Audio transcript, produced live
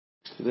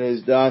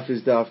Today's daf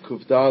is daf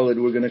Kuf Daled.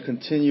 We're going to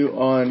continue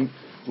on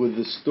with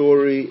the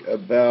story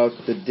about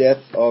the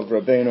death of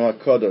Rabbeinu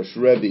HaKadosh,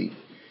 Rabbi.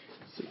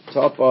 So,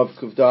 top of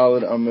Kuf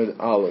Daled Amud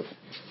Aleph.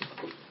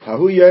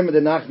 Hahu Yomi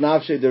denach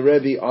nafshe de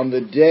Rabbi, on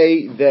the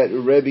day that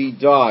Rabbi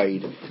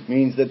died,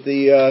 means that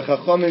the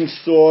Chachamim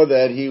saw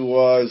that he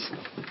was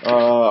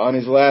on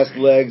his last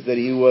legs, that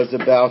he was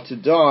about to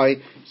die.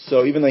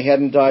 So even though he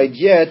hadn't died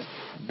yet,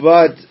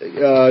 but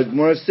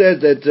Gemara says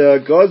that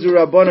Gazu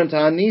Rabbanan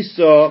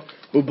Ta'anisa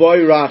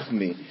Uboy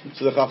Rachmi.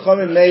 So the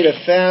Chachamim made a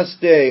fast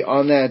day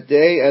on that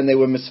day, and they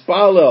were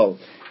mispalel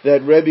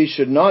that Rebbe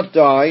should not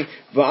die.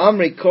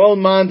 Va'amri kol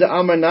man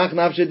da'amar nach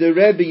nafshe de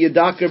Rebbe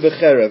yedakar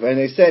b'cherev. And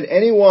they said,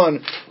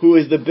 anyone who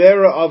is the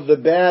bearer of the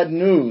bad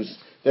news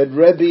that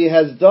Rebbe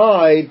has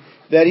died,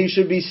 that he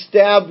should be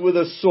stabbed with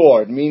a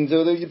sword. Means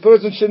the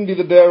person shouldn't be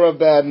the bearer of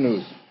bad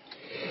news.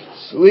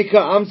 Suika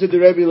amse de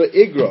Rebbe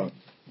le'igra.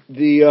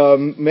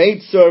 The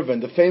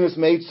maidservant, the famous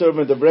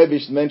maidservant of Rebbe,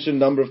 mentioned a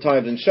number of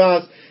times in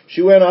Shas,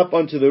 she went up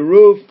onto the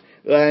roof,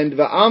 and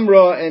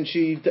Va'amra, and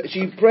she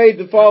prayed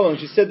the following.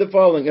 She said the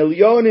following: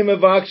 Elyonim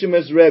avakshim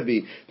es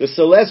Rebbe. The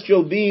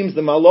celestial beings,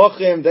 the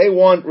Malachim, they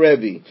want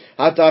Rebbe.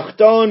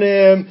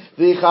 Hatachtonim,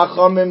 the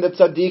Chachamim, the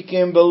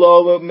Tzadikim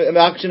below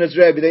avakshim es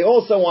Rebbe. They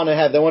also want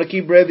to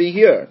keep Rebbe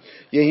here.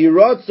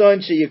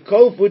 Yehirotzon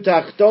sheyikofu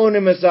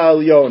tachtonim es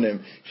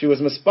Elyonim. She was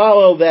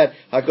mispalel that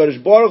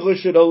HaKadosh Baruch Hu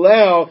should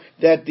allow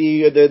that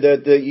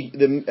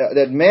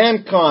that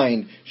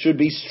mankind should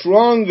be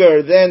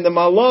stronger than the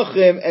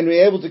Malachim and be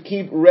able to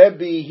keep Rebbe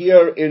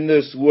here in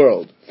this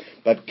world.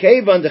 But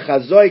Kevan de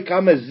Chazoi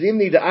Kama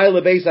Zimni de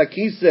Aila Beis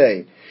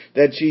HaKisei,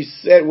 that she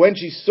said when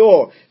she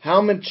saw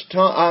how many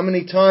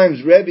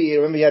times Rebbe,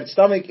 remember he had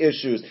stomach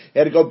issues, he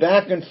had to go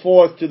back and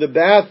forth to the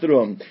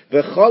bathroom,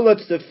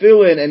 v'cholotz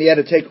tefillin, and he had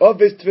to take off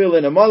his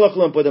tefillin, and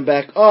malachlim, put them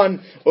back on,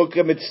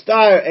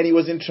 ukamitztar, and he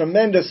was in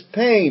tremendous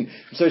pain.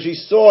 So she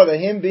saw that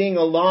him being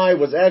alive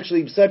was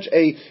actually such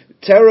a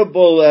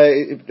terrible,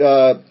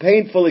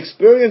 painful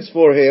experience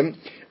for him.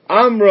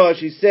 Amra,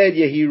 she said,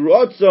 Yehi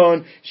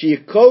Rotzon, she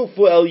kofu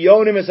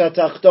elyonim es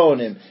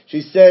hatachtonim.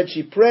 She said,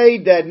 she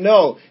prayed that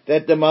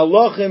the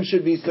malachim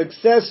should be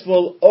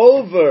successful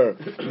over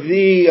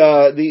the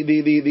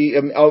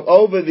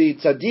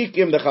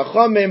tzadikim, the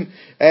chachamim,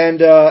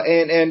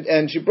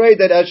 and she prayed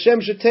that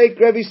Hashem should take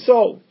Rebbe's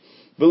soul.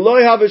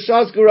 However, the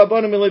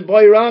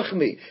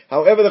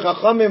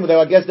Chachamim,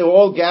 I guess they were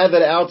all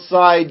gathered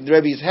outside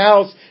Rebbe's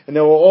house, and they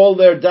were all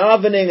there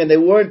davening, and they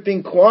weren't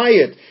being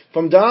quiet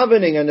from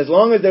davening, and as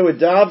long as they were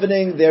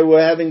davening, they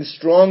were having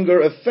stronger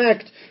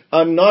effect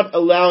on not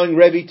allowing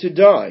Rebbe to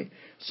die.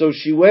 So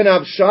she went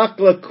up,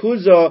 Shakla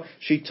Kuza,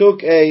 she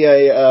took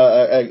a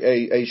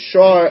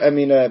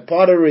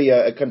pottery,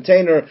 a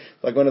container,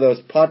 like one of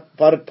those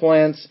potted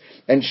plants,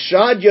 and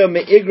Shadya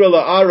Me'igra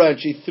La'ara, and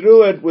she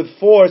threw it with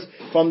force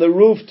from the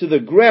roof to the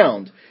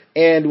ground.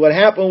 And what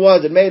happened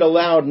was, it made a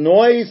loud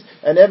noise,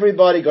 and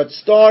everybody got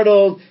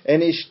startled,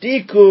 and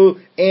ishtiku,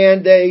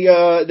 and they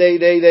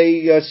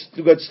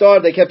got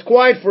startled. They kept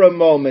quiet for a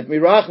moment.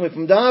 Mirachmi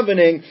from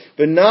davening,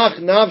 v'nach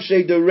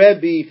nafshe de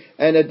Rebbe,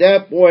 and at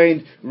that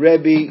point,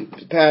 Rebbe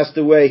passed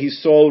away. His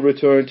soul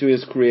returned to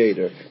his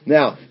Creator.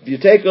 Now, if you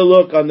take a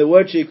look on the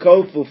word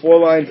shikofu, 4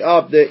 lines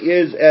up, there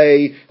is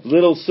a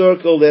little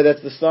circle there.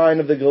 That's the sign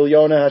of the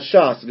Gilyona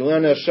Hashas.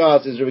 Gilyona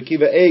Hashas is Rabbi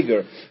Kiva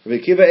Eger. Rabbi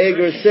Kiva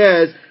Eger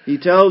says, he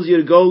tells you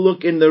to go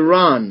look in the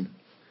Ran.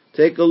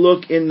 Take a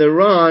look in the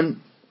Ran,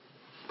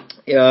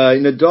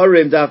 in the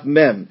Dorim Daf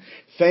Mem.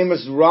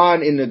 Famous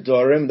Ran in the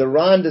Dorim. The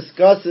Ran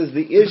discusses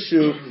the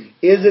issue,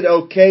 is it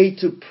okay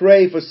to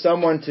pray for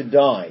someone to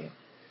die?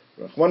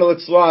 If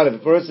a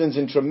person's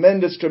in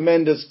tremendous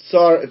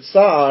tsar,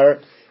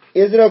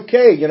 is it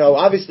okay?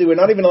 Obviously we're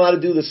not even allowed to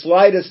do the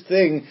slightest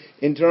thing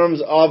in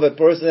terms of a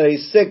person that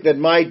is sick that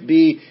might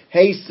be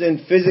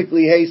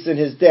physically hasten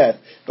his death.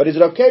 But is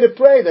it okay to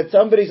pray that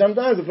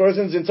sometimes a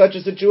person's in such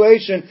a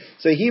situation,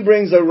 so he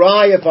brings a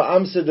raya for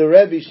Amsa de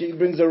Rebbe, she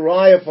brings a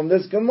raya from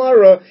this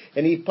Gemara,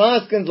 and he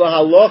paskins la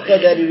halacha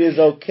that it is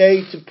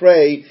okay to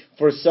pray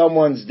for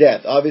someone's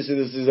death. Obviously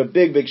this is a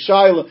big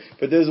shaila,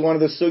 but this is one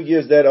of the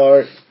sugyas that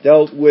are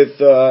dealt with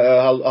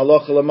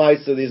halacha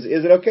l'maisa.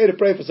 Is it okay to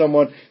pray for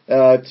someone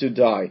to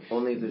die?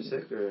 Only if they're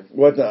sick, or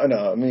what?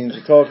 No. I mean,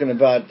 talking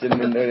about it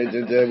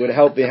would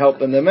help be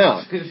helping them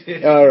out.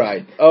 All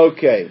right,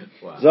 okay.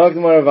 Zog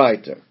Gemara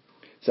weiter.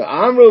 So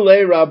Amru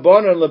le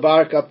Rabbanan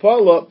lebar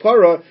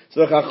kapara. So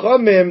the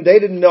Chachamim, they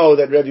didn't know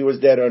that Rebbe was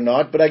dead or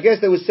not, but I guess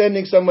they were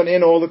sending someone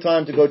in all the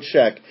time to go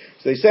check.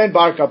 So they sent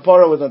Bar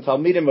Kapara with the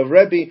Talmidim of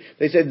Rebbe.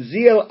 They said,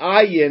 Ziel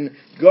Ayin,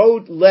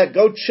 go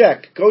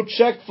check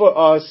for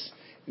us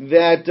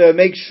that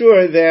make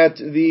sure that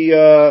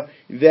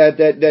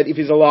that if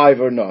he's alive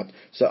or not.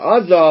 So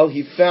Azal,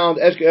 he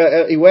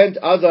went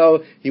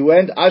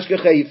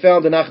Ashkeche, he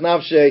found the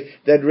Nachnavshe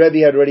that Rebbe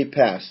had already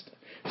passed.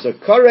 So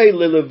Karei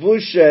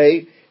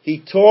Lilevushe, he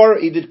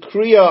did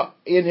Kriya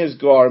in his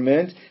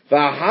garment,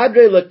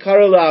 Vahadre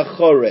Lekara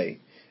La'achore,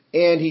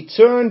 and he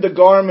turned the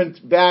garment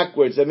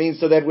backwards. That means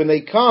so that when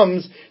they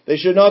comes, they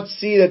should not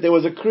see that there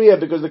was a kriya,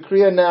 because the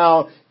kriya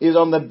now is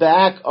on the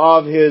back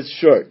of his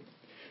shirt.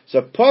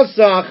 So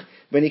Pasach,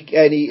 when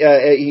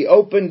he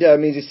opened,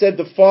 means he said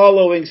the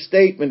following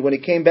statement when he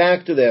came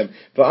back to them.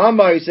 For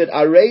Amar, he said,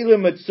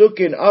 Areilim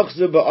Metzukin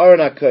Achzu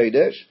Ba'aron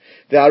HaKodesh.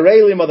 The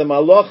Areilim are the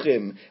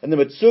Malachim, and the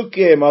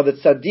Metzukim are the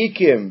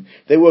Tzadikim.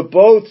 They were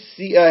both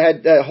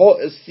had a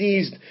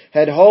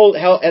hold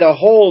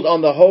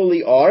on the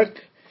holy ark.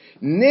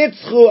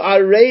 Nitzchu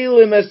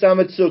Areilim es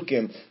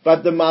HaMetzukim.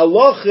 But the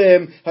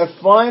Malachim have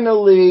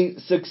finally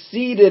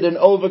succeeded and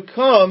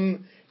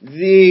overcome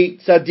the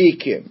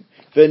Tzadikim.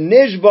 The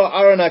Nishba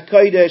Aron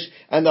HaKodesh,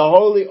 and the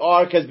holy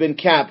ark has been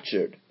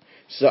captured.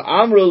 So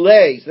Amru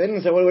Lei, so they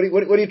didn't say, what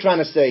are you trying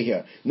to say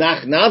here?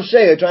 Nach Navshe,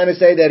 you're trying to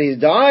say that he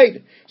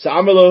died? So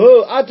Amru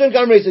Lahu, Atun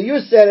Kamri, so you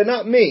said it,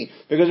 not me.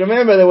 Because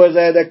remember, there was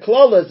the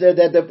Klola said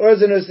that the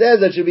person who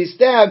says it should be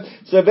stabbed.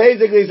 So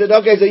basically he said,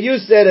 okay, so you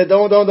said it,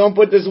 don't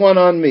put this one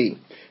on me.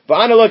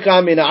 But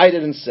Analakamina, I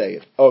didn't say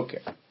it. Okay.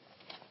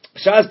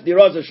 Shas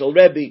Diraza Shal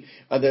Rebbe,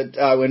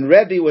 when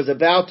Rebbe was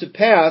about to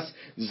pass,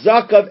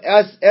 Zakav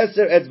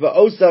Eser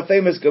Etzba'osa,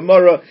 famous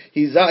Gemara,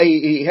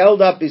 he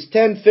held up his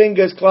 10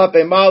 fingers,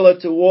 Klape Mala,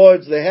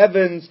 towards the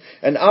heavens,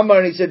 and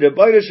Amar, and he said,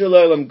 Rabbi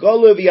Shalom,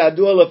 Golu v'yadu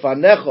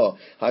lefanecha,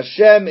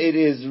 Hashem, it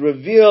is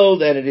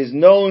revealed and it is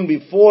known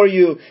before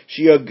you,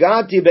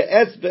 Shiagati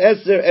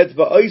be'eser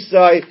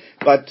Etzba'osai,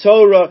 but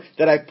Torah,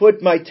 that I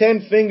put my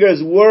 10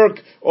 fingers work,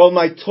 all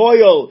my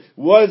toil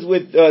was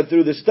with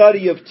through the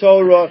study of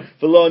Torah,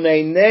 v'lo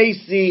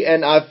neinesi,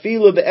 and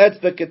afilu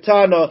be'etzba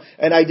ketana,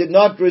 and I did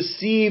not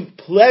receive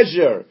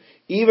pleasure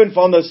even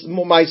from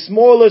my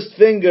smallest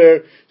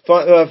finger.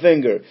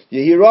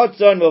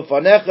 Yehiratzon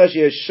v'fanecha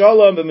sheyesh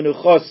shalom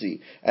b'menuchasi.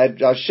 And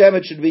Hashem,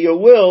 it should be your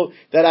will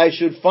that I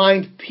should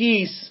find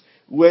peace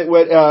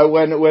when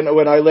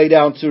I lay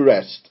down to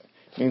rest.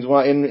 Means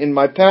in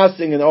my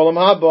passing in Olam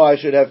Haba I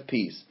should have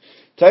peace.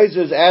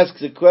 Taisvus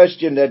asks a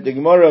question that the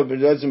Gemara,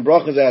 B'dazim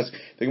Brachas asks.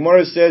 The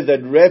Gemara says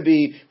that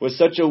Rebbe was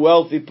such a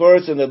wealthy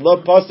person that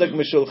lo pasak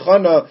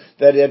mishulchana,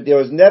 that there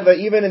was never,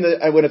 even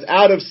when it's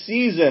out of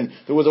season,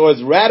 there was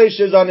always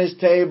radishes on his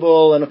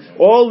table and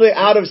all the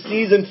out of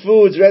season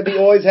foods Rebbe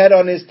always had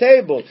on his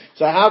table.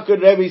 So how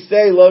could Rebbe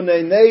say lo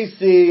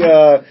neinesi?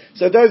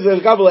 So there's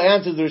a couple of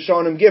answers that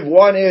Rishonim give.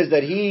 One is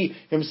that he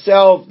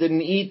himself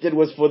didn't eat; it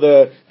was for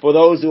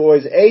those who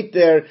always ate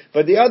there.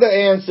 But the other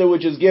answer,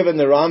 which is given,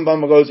 the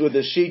Rambam goes with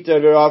the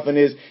Shita very often,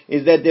 is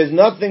that there's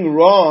nothing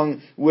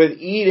wrong with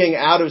eating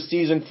out of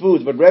season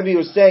foods. But Rebbe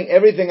was saying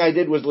everything I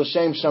did was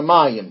l'shem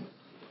shamayim.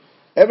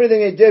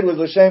 Everything he did was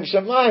l'shem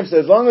shamayim. So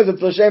as long as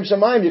it's l'shem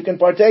shamayim, you can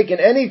partake in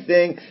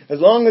anything as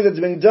long as it's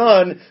been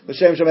done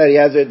l'shem shamayim. He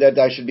has it that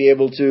I should be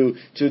able to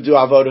do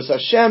avodas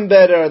Hashem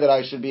better, that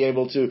I should be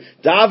able to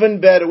daven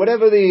better,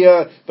 whatever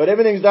but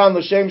everything's done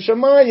l'shem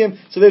shamayim.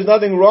 So there's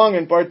nothing wrong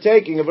in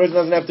partaking. A person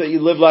doesn't have to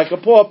live like a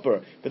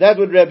pauper. But that's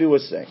what Rebbe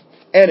was saying.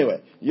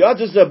 Anyway,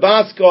 Yatus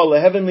Abaskal,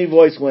 a heavenly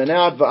voice went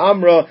out,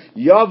 Va'amra,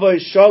 Yavai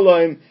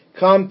Shalom,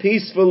 come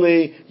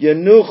peacefully,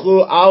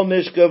 Yanuchu al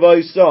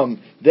Mishkavaisam,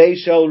 they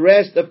shall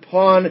rest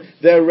upon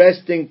their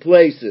resting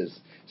places.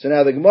 So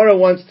now the Gemara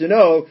wants to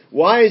know,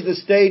 why is the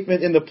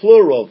statement in the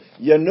plural,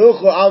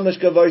 Yanuchu al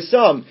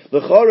Mishkavaisam? The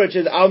Chorach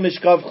is al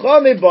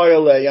Mishkavcha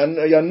mibayale,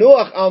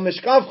 Yanuach al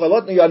Mishkavcha,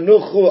 not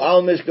Yanuchu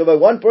al Mishkavai.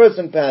 One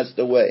person passed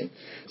away.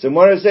 So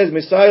Gemara says,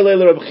 Misai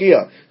Leil Rabbi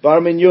Chia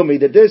Bar Yomi,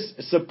 that this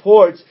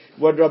supports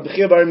what Rabbi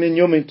Chia Bar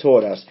Yomi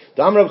taught us.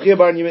 The Amar Rabbi Chia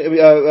Bar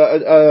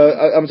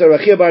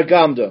Rabbi Chia Bar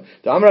Gamda.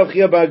 The Amar Rabbi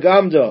Chia Bar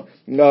Gamda.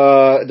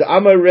 The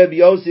Amar Reb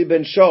Yossi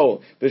ben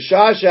Shaul.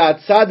 B'shasha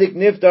tzadik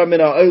niftar min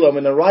ha'olam.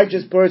 When a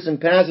righteous person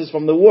passes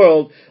from the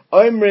world,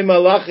 Omri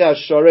Malachi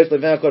Hasharet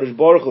Levan HaKadosh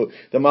Baruch Hu.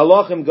 The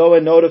Malachim go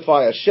and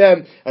notify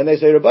Hashem, and they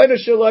say, Rabbeinu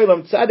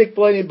Shalom Tzadik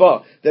Pleni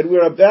Ba, that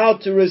we're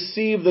about to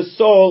receive the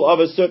soul of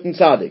a certain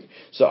tzaddik.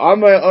 So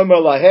Amar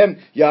Lahem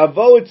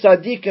Yavo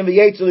Tzadikim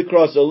v'Yetzu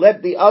L'Kroso.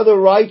 Let the other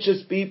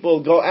righteous people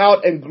go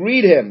out and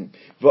greet him.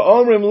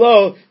 V'Omrim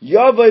Lo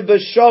Yavoi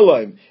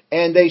B'Shalom,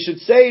 and they should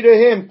say to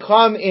him,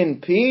 come in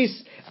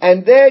peace.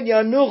 And then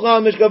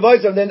Yanucha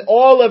Mishkavaisam, then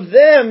all of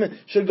them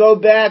should go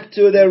back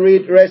to their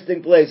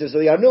resting places. So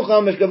the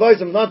Yanucha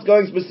Mishkavaisam not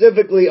going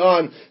specifically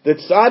on the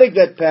tzaddik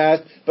that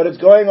passed, but it's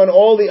going on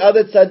all the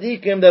other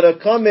tzaddikim that are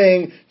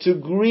coming to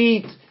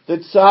greet the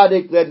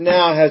tzaddik that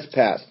now has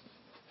passed.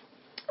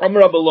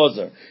 Amar Rabbi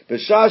Lozer,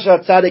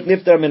 B'shasha tzadik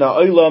niftar min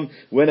ha'olam,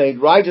 when a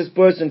righteous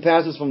person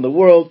passes from the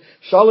world,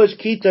 shalosh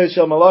kitos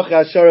shel malachi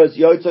hasharos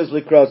yotzos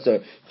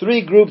likrasa.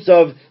 3 groups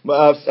of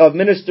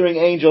ministering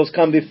angels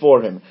come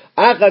before him.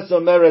 Achas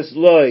omeres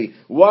loy,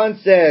 one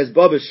says,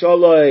 Baba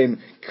Shalom,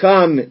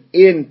 come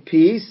in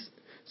peace.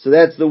 So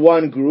that's the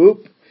one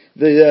group.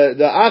 The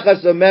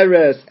Achas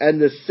omeres, and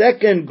the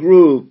second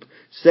group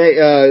say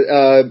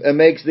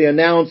makes the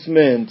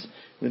announcement.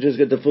 We'll just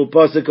get the full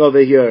pasuk over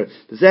here.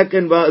 The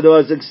second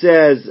pasuk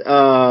says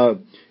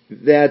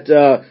that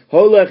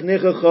Holech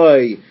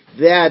nichachoi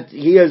that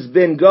he has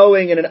been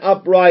going in an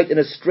upright, in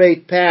a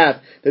straight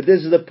path, that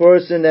this is the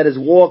person that has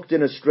walked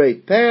in a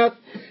straight path.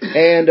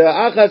 And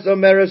Achas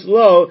Omeres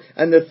Lo,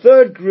 and the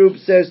third group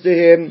says to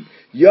him,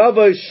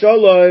 Yavo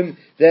Shalom,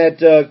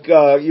 that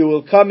you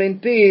will come in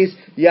peace,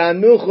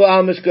 Yanuchu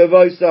al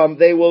mishkavoisam,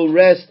 they will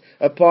rest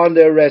upon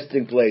their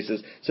resting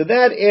places. So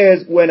that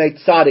is when a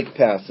tzaddik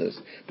passes.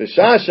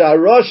 B'shasha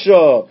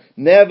Rosha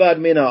nevad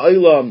mina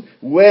olam,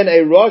 when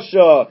a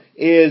Rosha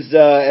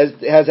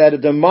has had a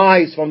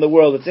demise from the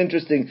world. It's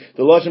interesting.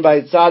 The Lashon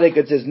by tzaddik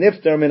it says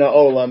nifter mina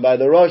olam. By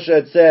the Rosha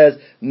it says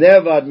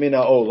nevad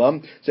mina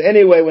olam. So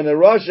anyway, when the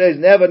Rosha is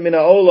nevad mina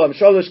olam,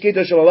 shalosh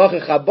kita shel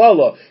malacha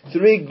chabala,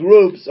 three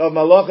groups of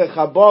malacha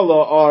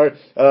chabala are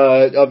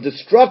of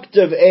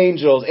destructive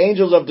angels,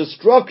 angels of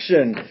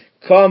destruction,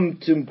 come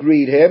to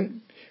greet him.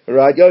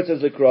 Right,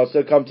 Yotzes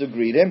Lekrosa come to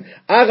greet him.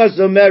 Achas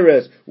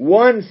Omeres,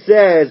 one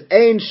says,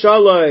 Ein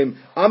Shalom,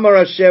 Amar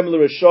Hashem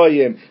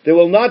l'Rishoyim. There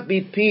will not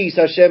be peace,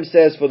 Hashem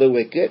says, for the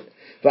wicked.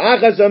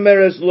 V'achas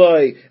Omeres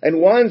Loi, and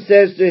one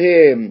says to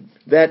him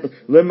that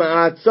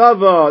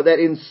L'ma'atzava, that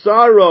in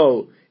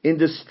sorrow, in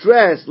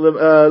distress,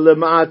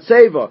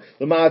 L'ma'atzeva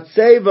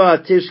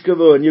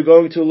tishkavu, and you're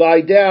going to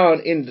lie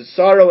down in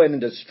sorrow and in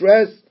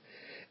distress.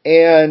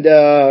 And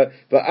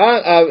V'achas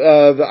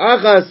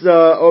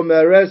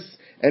Omeres,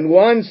 and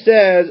one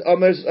says,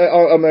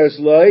 Omeres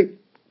Loi,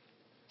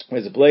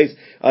 there's a place,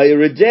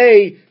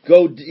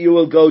 you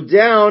will go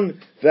down,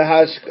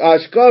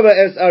 V'hashkava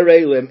es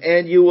arelim,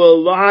 and you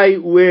will lie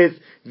with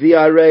the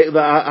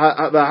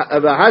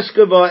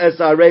V'hashkava es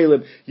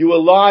arelim, you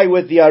will lie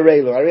with the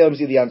arelim. Arelim is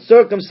the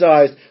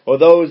uncircumcised, or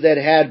those that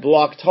had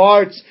blocked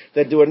hearts,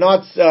 that were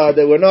not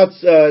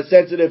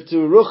sensitive to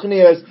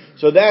ruchnias,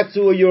 so that's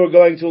who you are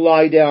going to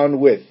lie down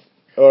with.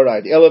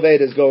 Alright, the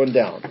elevator is going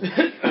down.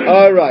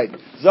 Alright,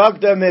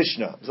 Zagda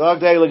Mishnah.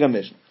 Zagda Eiliga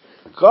Mishnah.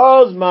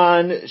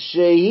 Kozman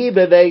shehi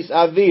beveis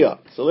avia.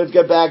 So let's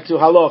get back to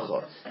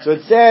halacha. So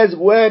it says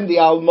when the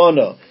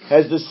almana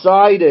has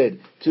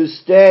decided to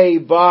stay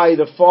by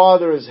the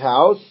father's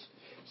house,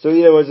 so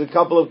there was a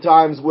couple of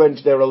times when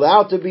they're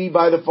allowed to be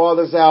by the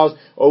father's house,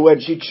 or when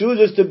she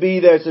chooses to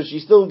be there, so she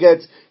still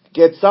gets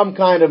some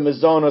kind of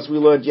mazonos. We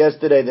learned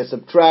yesterday, they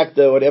subtract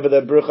whatever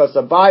the bruchas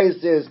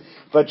abayis is,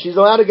 but she's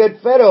allowed to get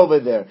fed over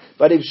there.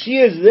 But if she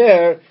is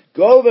there,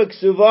 go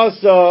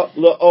Kesuvos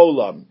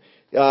Cycle14.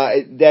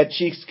 That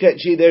she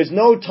there's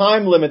no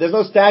time limit, there's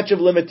no statute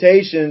of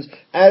limitations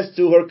as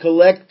to her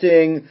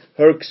collecting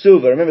her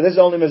ksuva. Remember, this is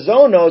only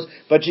mazonos,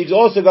 but she's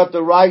also got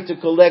the right to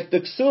collect the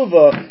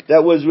ksuva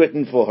that was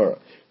written for her.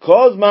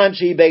 Kozman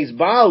she beis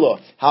balo.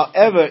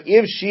 However,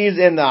 if she's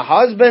in the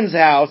husband's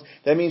house,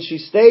 that means she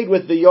stayed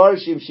with the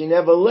Yorshim, she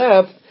never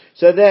left.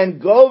 So then,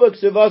 go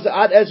Kesuvos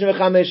ad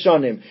 15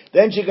 shonim.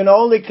 Then she can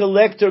only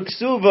collect her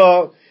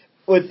ksuva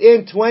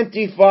within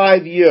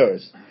 25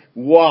 years.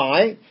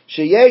 Why?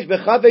 Sheyesh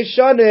b'chavei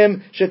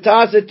shanim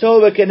shetase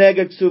tova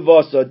keneged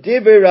ksuvoso.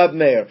 Divrei Rab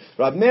Meir.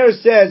 Rab Meir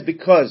says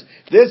because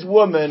this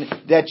woman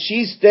that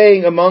she's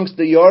staying amongst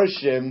the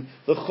Yorshim,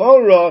 the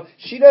Chora,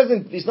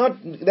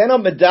 they're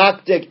not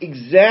medactic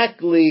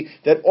exactly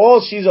that all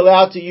she's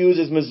allowed to use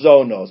is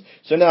mazonos.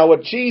 So now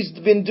what she's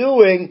been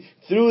doing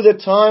through the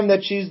time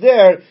that she's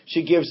there,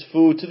 she gives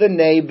food to the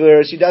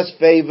neighbor, she does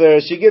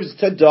favors, she gives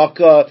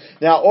tzedakah.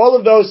 Now all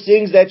of those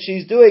things that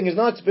she's doing is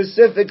not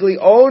specifically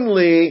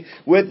only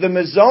with the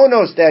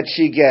mazonos that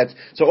she gets.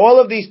 So all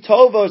of these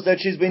tovos that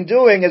she's been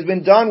doing has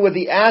been done with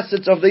the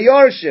assets of the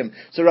Yorshim.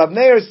 So Rab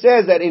Meir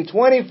says that in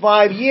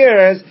 25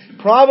 years,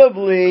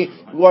 probably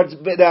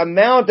the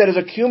amount that is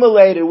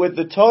accumulated with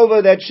the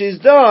tova that she's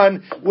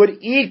done would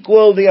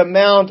equal the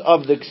amount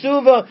of the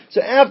ksuva.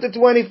 So after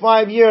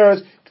 25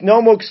 years, no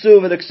more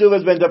ksuva, the ksuva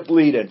has been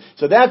depleted.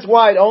 So that's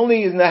why it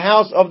only is in the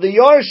house of the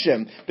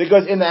Yorshim,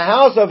 because in the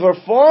house of her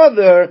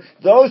father,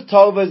 those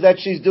tovas that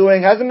she's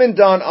doing hasn't been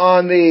done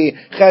on the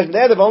cheshbon.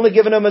 They've only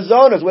given her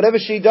mazonas. Whatever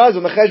she does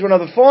on the cheshbon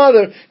of the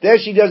father, there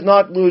she does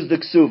not lose the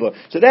ksuva.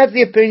 So that's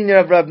the opinion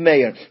of Rab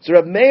Meir. So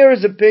Rab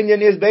Meir's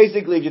opinion is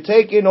basically, if you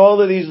take in all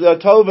of these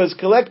tovas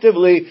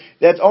collectively,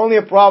 that's only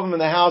a problem in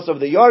the house of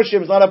the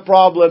Yorshim. It's not a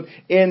problem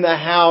in the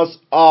house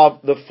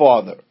of the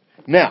father.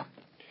 Now,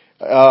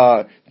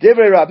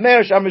 Divrei Rab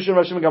Meir, Sham Mishum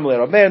Rab Shimon Gamliel.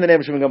 Rab Meir in the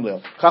name of Shimon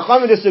Gamliel.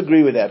 Chachamim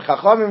disagree with that.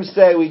 Chachamim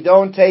say we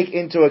don't take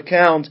into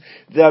account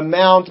the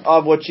amount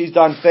of what she's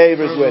done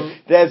favors with.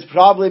 There's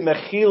probably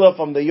mechila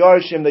from the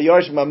Yorshim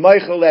are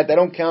meichel that they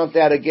don't count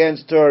that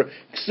against her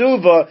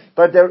ksuva,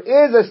 but there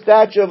is a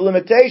statute of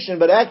limitation,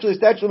 but actually the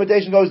statute of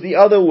limitation goes the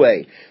other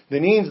way. The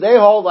means they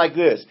hold like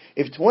this.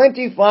 If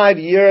 25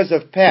 years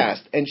have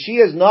passed and she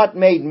has not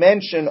made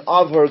mention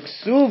of her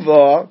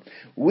ksuva,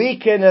 we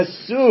can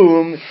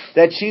assume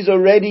that she's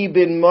already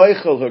been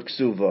moichel her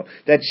ksuva,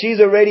 that she's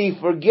already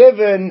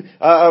forgiven,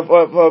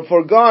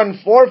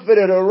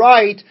 forfeited her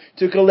right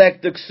to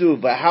collect the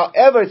ksuva.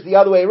 However, it's the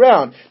other way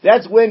around.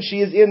 That's when she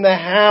is in the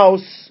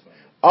house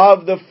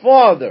of the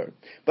father.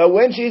 But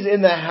when she's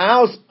in the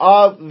house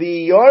of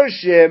the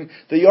Yorshim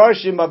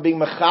are being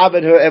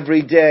mechabed her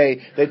every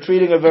day. They're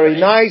treating her very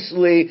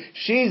nicely.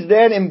 She's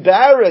then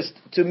embarrassed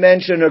to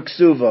mention her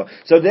ksuva.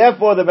 So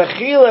therefore the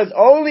mechila is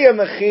only a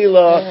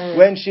mechila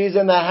when she's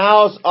in the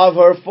house of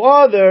her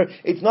father.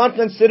 It's not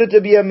considered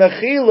to be a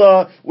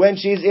mechila when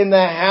she's in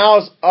the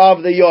house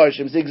of the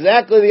Yorshim. It's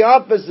exactly the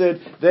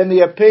opposite than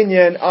the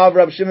opinion of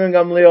Rabbi Shimon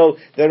Gamliel,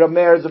 the Rav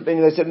Meir's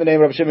opinion. They said the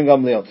name Rabbi Shimon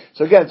Gamliel.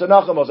 So again, so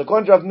Nachamos,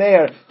 according to Rav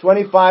Meir,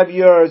 25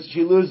 years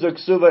she loses her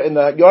ksuva in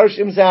the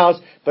Yorshim's house,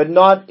 but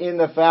not in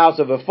the house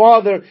of her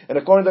father. And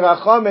according to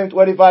Chachamim,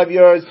 25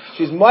 years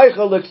she's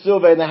meichel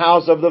ksuva in the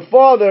house of the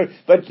father,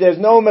 but there's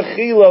no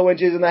mechila when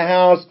she's in the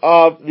house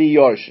of the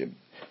Yorshim.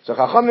 So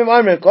Chachamim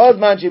Amrin,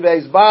 Kozman she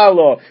beis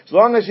ba'alo, as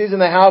long as she's in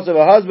the house of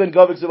her husband,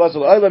 Govik Kesuvos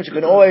Cycle14, she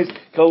can always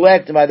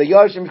collect, by the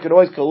Yorshim, she can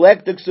always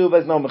collect the ksuva,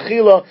 there's no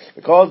mechila,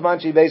 Kozman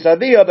she beis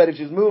abiyah, but if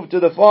she's moved to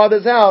the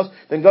father's house,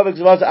 then Govik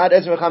Kesuvos ad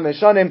 25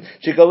 shanim,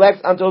 she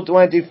collects until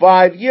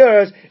 25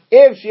 years,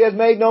 if she has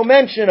made no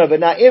mention of it.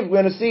 Now, if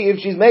we're going to see if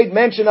she's made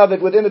mention of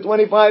it within the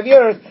 25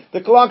 years,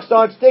 the clock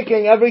starts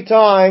ticking every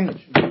time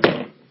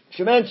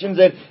she mentions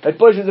it, it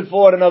pushes it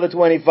forward another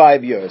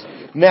 25 years.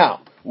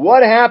 Now,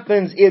 what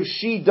happens if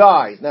she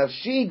dies? Now, if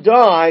she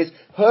dies,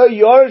 her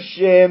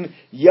Yorshim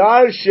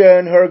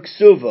yarshen her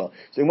ksuva.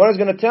 So one is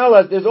going to tell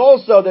us there's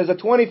a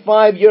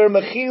 25-year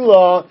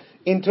mechila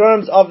in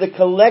terms of the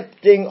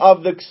collecting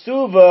of the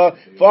ksuva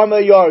from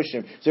a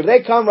Yorshim. So if they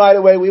come right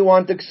away, we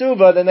want the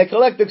ksuva, then they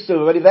collect the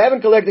ksuva. But if they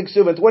haven't collected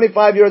ksuva and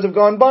 25 years have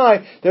gone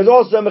by, there's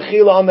also a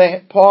mechila on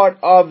the part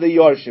of the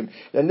Yorshim.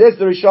 And this,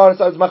 the Rishon,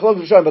 it's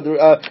machlok Rishon, but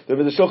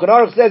the Shulchan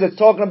Aruch says it's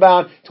talking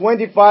about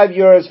 25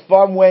 years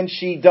from when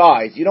she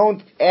dies. You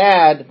don't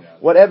add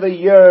whatever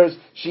years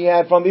she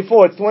had from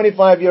before. It's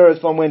 25 years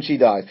from when she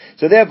dies.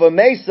 So therefore,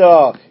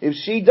 Mesa, if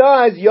she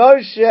dies,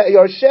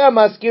 Yorshem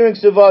Askirin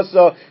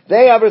Ksuvasa,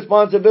 they have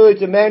responsibility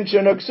to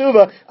mention her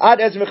Ksuva at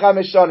Esmecham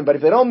Eshanim. But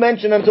if they don't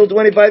mention until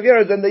 25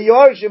 years, then the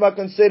Yorshim are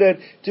considered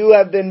to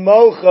have been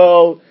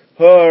Mochel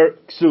her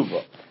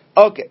Ksuva.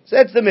 Okay, so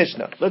that's the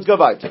Mishnah. Let's go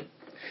weiter.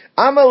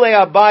 Amalei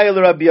Abai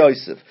Rabbi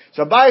Yosef.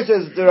 So Rabbi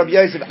says to Rabbi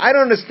Yosef, I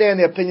don't understand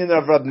the opinion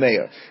of Rabbi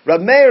Meir.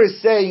 Rabbi Meir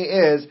is saying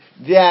is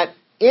that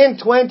in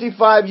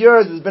 25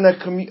 years, there's been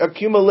an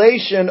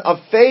accumulation of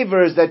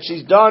favors that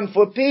she's done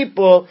for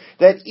people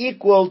that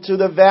equal to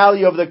the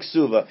value of the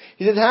ksuva.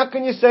 He says, how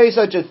can you say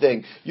such a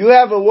thing? You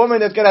have a woman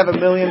that's going to have $1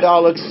 million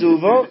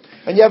ksuva,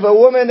 and you have a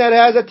woman that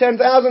has a $10,000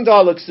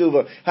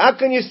 ksuva. How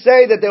can you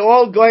say that they're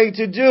all going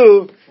to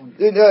do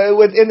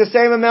within the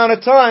same amount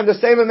of time, the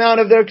same amount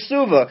of their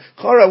ksuva?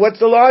 Chora, what's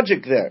the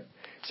logic there?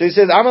 So he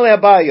says, Amalei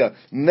Abaya,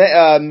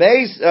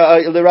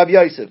 Rabbi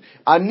Yosef,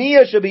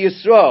 Aniya should be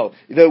Yisrael.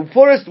 The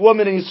poorest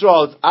woman in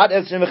Yisrael is Ad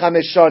 25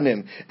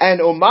 shanim.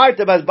 And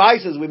Umarta Bas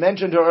Baisas, we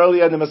mentioned her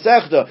earlier in the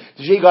Masechta,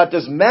 she got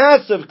this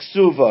massive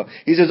ksuva.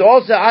 He says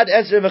also Ad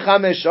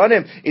 25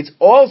 shanim, it's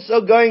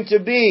also going to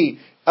be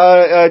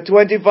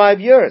 25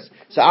 years.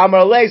 So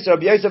Amar Lei, so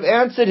Rabbi Yosef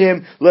answered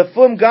him,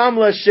 Lefum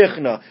Gamla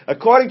Shichna.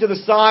 According to the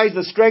size,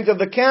 the strength of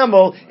the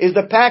camel is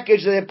the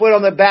package that they put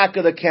on the back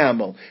of the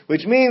camel.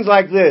 Which means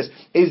like this,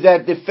 is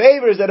that the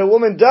favors that a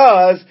woman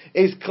does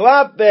is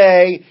klape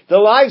the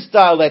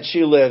lifestyle that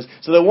she lives.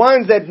 So the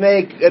ones that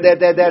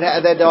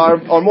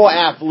are more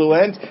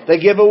affluent, they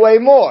give away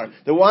more.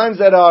 The ones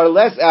that are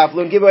less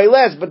affluent give away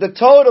less. But the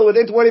total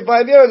within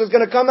 25 years is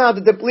going to come out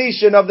the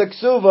depletion of the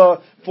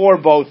ksuva for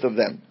both of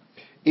them.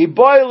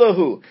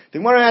 Iboilahu. The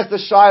Gemara has the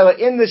shaila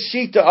in the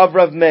shita of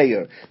Rav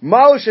Meir.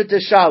 Moshe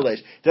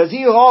Teshalish. Does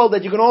he hold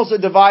that you can also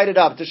divide it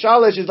up?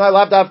 Teshalish is not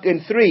left up in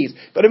threes,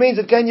 but it means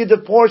that can you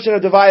portion or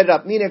divide it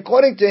up? Meaning,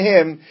 according to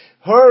him,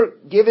 her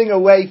giving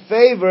away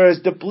favors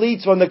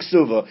depletes from the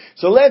ksuva.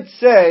 So let's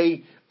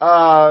say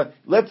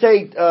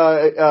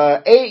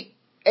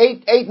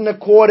 8 and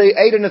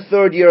a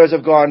third years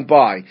have gone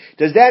by.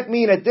 Does that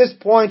mean at this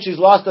point she's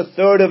lost a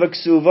third of a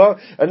ksuva?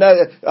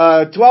 Another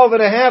 12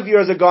 and a half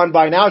years have gone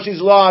by. Now she's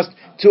lost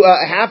to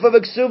half of a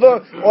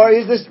ksuva? Or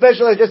is this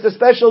just a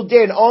special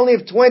din? Only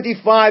if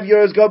 25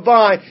 years go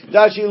by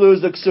does she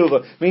lose the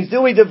ksuva? Means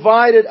do we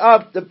divide it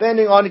up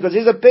depending on, because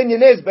his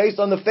opinion is based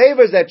on the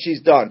favors that she's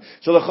done.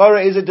 So the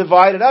chora, is it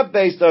divided up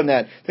based on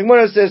that? The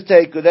Gemara says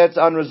take, that's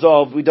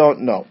unresolved, we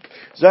don't know.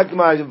 They say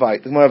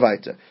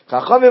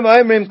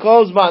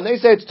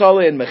it's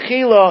totally in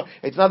mechila.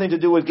 It's nothing to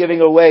do with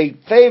giving away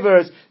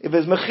favors. If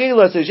it's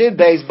mechila, so she's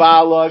beis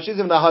ba'ala. If she's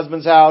in the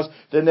husband's house,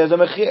 then there's no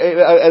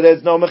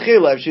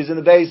mechila. If she's in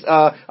the beis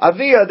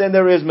avia, then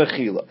there is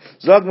mechila.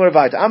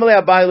 Amalei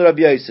Abai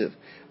Rabbi Yosef.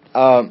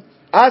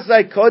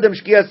 Asai kodem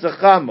shkias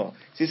sachama.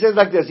 He says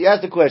like this. He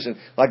asked the question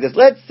like this.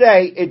 Let's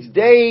say it's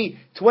day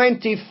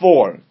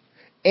 24,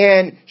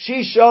 and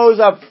she shows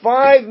up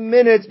 5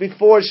 minutes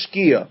before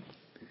shkia,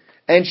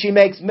 and she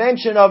makes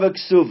mention of a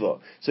ksuva.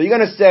 So you're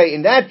going to say,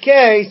 in that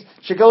case,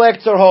 she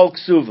collects her whole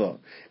ksuva.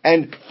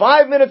 And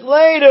 5 minutes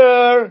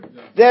later,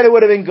 then it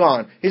would have been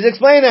gone. He's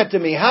explained that to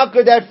me. How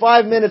could that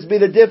 5 minutes be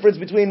the difference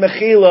between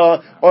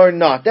mechila or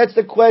not? That's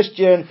the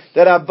question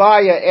that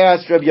Abaya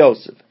asked Rabbi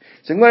Yosef.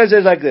 So Gemara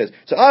says like this.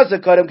 So also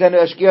Kadam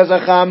Kana Shkia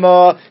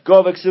Zachama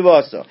Govek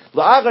Suvasa.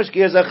 La'achar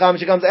Shkia Zachama,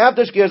 she comes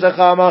after Shkia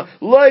Zachama,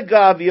 Loi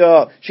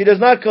Gavya, she does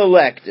not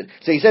collect it.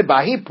 So he said,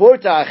 Bahi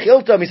Porta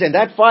Achilta, he said,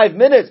 that 5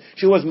 minutes,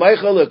 she was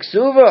Meichel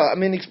Ksuva. I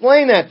mean,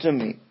 explain that to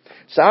me.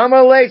 So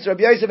Amar Leitz,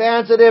 Rabbi Yosef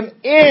answered him,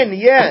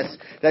 yes,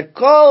 that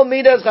Kol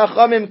Midas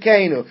Chachamim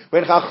Keinu.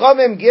 When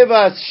Chachamim give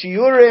us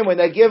shiurim, when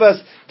they give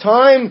us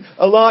time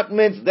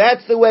allotments,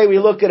 that's the way we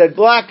look at it,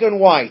 black and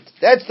white.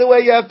 That's the way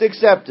you have to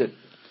accept it.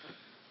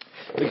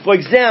 For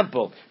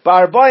example,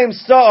 Ba'arbayim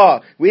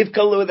Sa'ah, the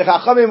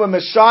Chachamim were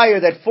Meshayir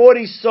that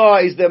 40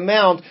 Sa'ah is the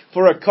amount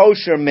for a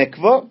kosher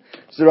mikvah.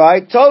 So,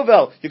 right?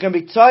 Tovel, you can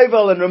be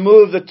tovel and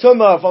remove the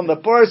tumah from the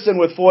person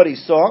with 40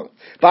 Sa'ah.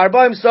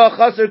 Ba'arbayim Sa'ah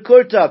Chaser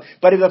Kurtav.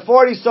 But if the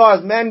 40 Sa'ah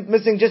is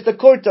missing just a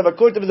kurtav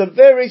is a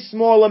very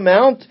small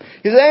amount,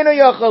 he says, Eino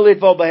Yachal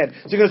Litvol Behen.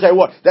 So you're going to say,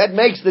 what? That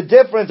makes the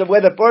difference of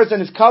whether the person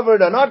is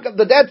covered or not.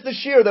 That's the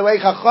shiur. The way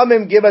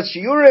Chachamim give us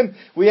shiurim,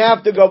 we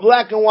have to go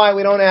black and white.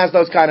 We don't ask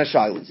those kind of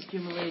shilas. It's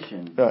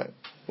accumulation. Right.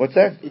 What's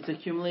that? It's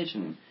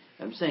accumulation.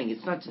 I'm saying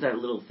it's not just that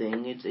little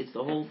thing. It's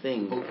the whole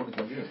thing.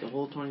 The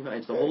whole 25.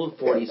 It's the whole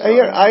 40.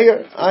 I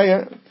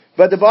hear.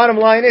 But the bottom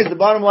line is,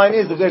 they're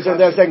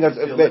saying that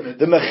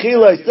the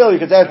mechila is still, you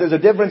could say there's a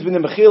difference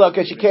between the mechila,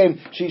 okay, she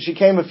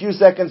came a few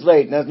seconds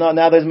late, now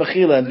there's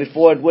mechila, and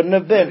before it wouldn't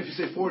have been. If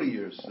you say 40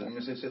 years, then I'm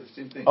going to say the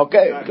same thing.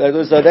 Okay,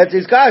 so that's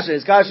his kasha.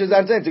 His kasha is,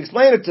 I'm saying, to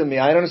explain it to me.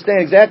 I don't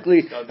understand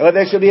exactly what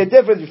there should be a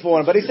difference before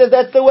him. But he says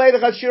that's the way the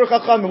Chashir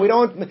Chachamim.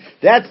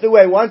 That's the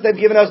way. Once they've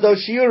given us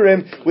those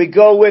shiurim, we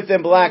go with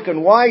them black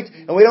and white,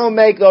 and we don't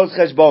make those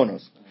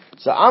cheshbonos.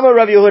 So Amar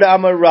Rav Yehuda,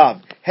 Amar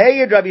Rav.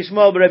 Hey, Rabbi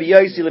Shmuel, Rabbi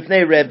Yossi,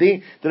 Lifnei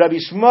Rebbe. The Rabbi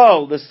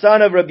Shmuel, the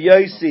son of Rabbi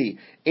Yossi,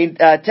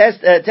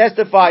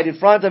 testified in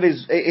front of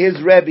his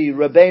Rebbe,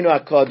 Rabbeinu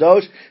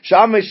HaKadosh,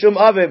 Sham Mishum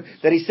Aviv,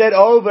 that he said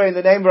over in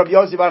the name of Rabbi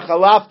Yossi Bar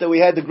Chalafta, we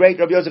had the great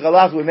Rabbi Yossi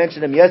Chalafta, we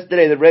mentioned him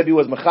yesterday, the Rebbe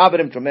was mechaber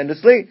him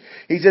tremendously.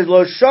 He says,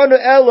 Lo shonu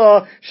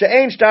elo,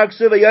 she'ein shtar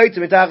ksuva yoytzim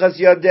mitachas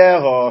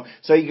yadeho.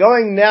 So you're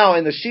going now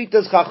in the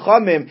Shitas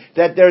Chachamim,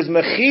 that there's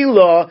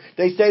mechila,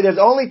 they say there's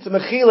only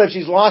mechila if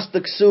she's lost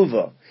the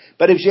ksuva.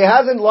 But if she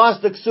hasn't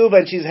lost the ksuva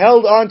and she's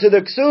held on to the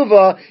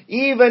ksuva,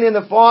 even in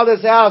the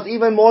father's house,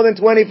 even more than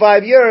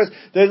 25 years,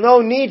 there's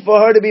no need for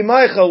her to be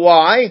meichel.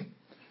 Why?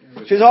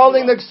 She's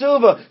holding the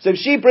ksuva. So if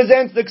she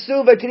presents the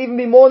ksuva, it can even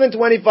be more than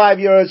 25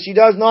 years, she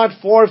does not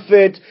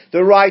forfeit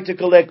the right to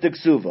collect the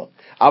ksuva.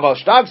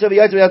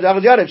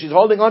 If she's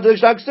holding on to the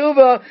shtak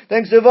ksuva,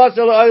 then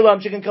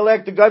she can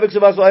collect the gavik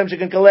ksuva, she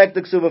can collect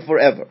the ksuva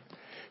forever.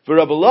 For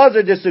Rabbi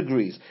Lazar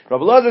disagrees.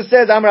 Rabbi Lazar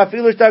says, that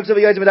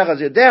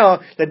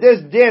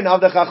this din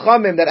of the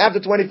Chachamim, that after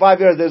 25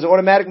 years there's an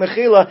automatic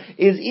mechila,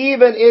 is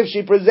even if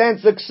she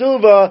presents the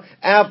ksuva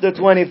after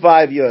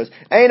 25 years.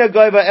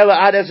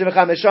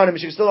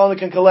 She still only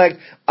can collect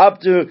up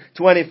to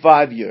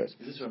 25 years.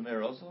 Is this Rav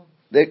Meir also?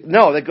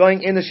 They're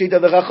going in the sheet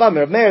of the Chachamim.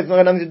 Rav Meir has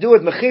nothing to do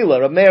with mechila.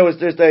 Rav Meir was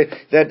just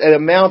that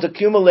amount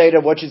accumulated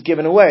of what she's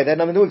given away. That had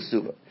nothing to do with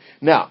ksuva.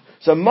 Now,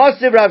 so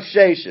Masiv Rav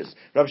Sheshes.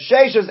 Rav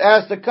Sheshes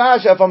asked the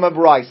kasha from a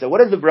brisa. What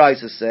does the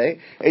brisa say?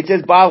 It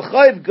says, Baal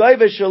Chov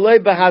goyve shaloi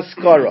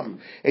b'haskara.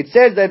 It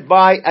says that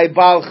by a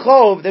Baal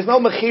Chov, there's no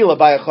mechila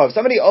by a Chov.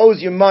 Somebody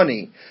owes you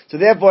money. So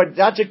therefore, in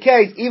such a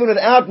case, even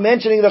without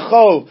mentioning the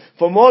Chov,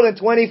 for more than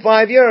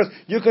 25 years,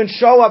 you can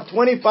show up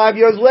 25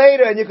 years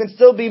later and you can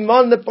still be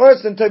mon the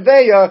person,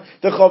 teveya,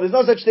 the Chov. There's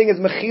no such thing as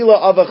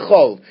mechila of a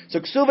Chov. So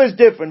ksuva is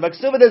different. By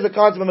ksuva there's a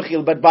concept of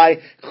mechila, but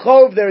by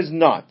Chov there is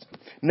not.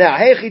 Now,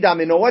 hey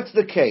Chidami, now what's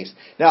the case?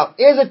 Now,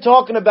 is it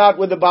talking about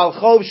where the Baal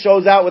Chov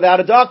shows out without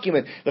a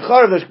document? The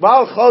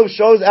Baal Chov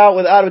shows out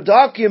without a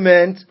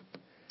document,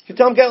 you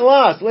tell him get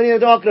lost. What are you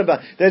talking about?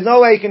 There's no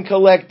way you can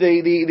collect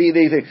the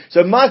thing. So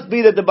it must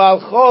be that the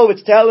Baal Chov,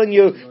 it's telling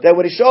you that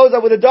when it shows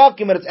up with a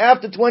document, it's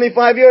after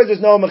 25 years,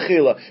 there's no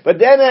mechila. But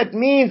then that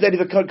means that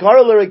the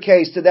corollary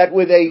case to that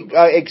with a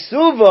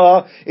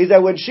ksuva is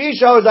that when she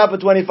shows up at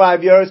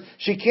 25 years,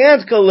 she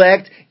can't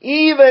collect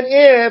even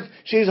if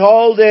she's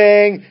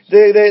holding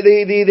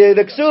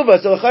the ksuva.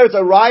 So it's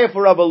a raya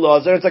for Rabbi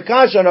Lazar, it's a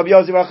kasha on Rabbi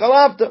Yossi Bar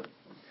Chalafta.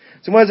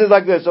 So one says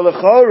like this, so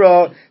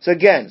l'chora, so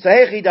again, so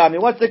hey chidami,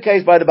 what's the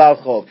case by the Baal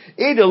Chov?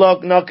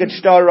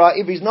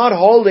 If he's not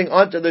holding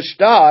onto the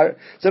shtar,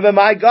 so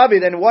b'mai gabi,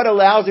 then what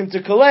allows him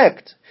to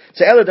collect?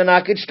 So ela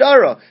danakit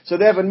shtara. So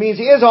therefore it means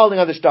he is holding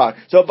on the shtar.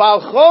 So Baal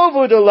Chov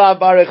udalav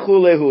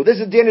barechulehu. This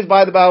din is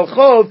by the Baal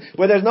Chov,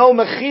 where there's no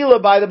mechila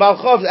by the Baal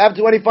Chov. So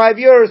after 25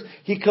 years,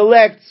 he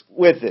collects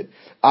with it.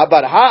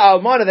 But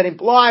ha-almana, that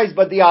implies,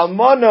 but the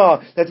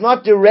almana, that's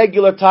not the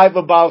regular type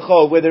of Baal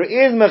Chov, where there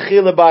is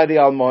mechila by the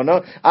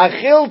almana,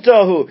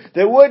 achiltahu,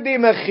 there would be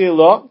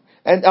mechila,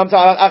 and I'm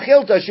sorry,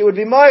 achilta, she would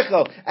be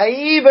meichel, and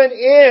even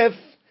if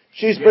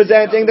she's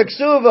presenting the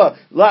ksuva,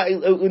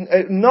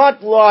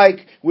 not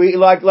like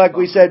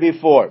we said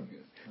before.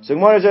 So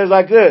Gemara says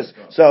like this.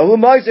 So who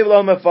moisiv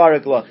lo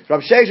mefarik lo?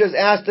 Rav Sheshes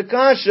asked the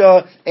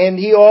kasha, and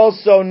he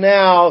also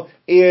now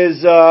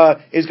is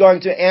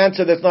going to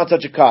answer that's not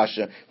such a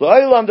kasha.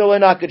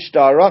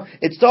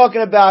 It's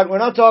talking about, we're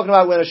not talking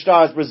about when a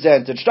star is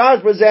presented. Star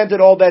is presented,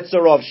 all bets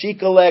are off. She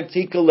collects,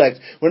 he collects.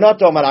 We're not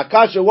talking about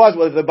akasha was,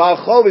 well, if the Baal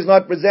Chov is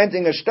not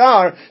presenting a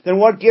star, then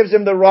what gives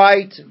him the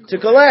right to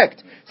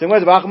collect? It's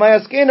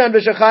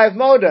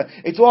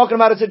talking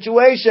about a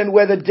situation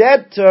where the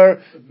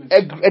debtor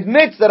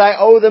admits that I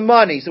owe the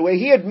money. So where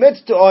he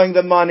admits to owing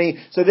the money,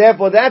 so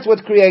therefore that's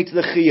what creates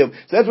the chiyuv.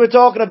 So that's what we're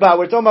talking about.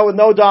 We're talking about with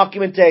no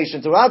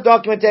documentation. So without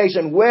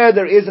documentation, where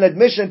there is an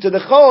admission to the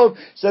chov,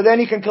 so then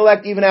he can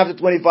collect even after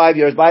 25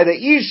 years. By the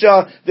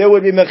isha, there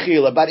would be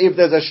mechila. But if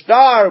there's a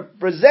star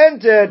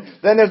presented,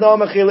 then there's no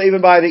mechila even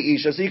by the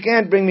isha. So you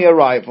can't bring me a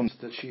raya from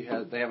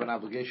that they have an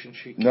obligation.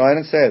 No, I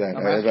didn't say that.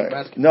 I'm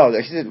asking. No,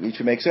 she said we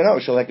should make so. No,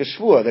 she'll like a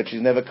shvur that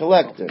she's never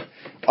collected.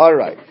 All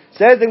right.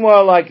 Says the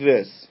more like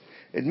this.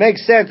 It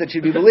makes sense that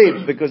she'd be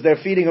believed because they're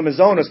feeding him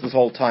mizonos this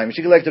whole time. If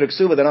she collected a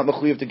ksuva, they're not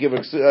mechuyev to give her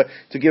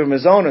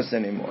mizonos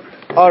anymore.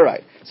 All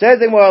right. Says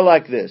the more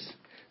like this.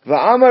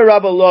 Va'amar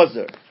Rabbi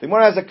Lozer. The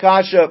more has a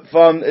kasha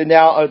from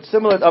now a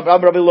similar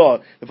Rabbi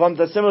Lo from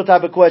the similar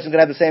type of question can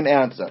have the same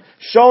answer.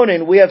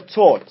 Shonin, we have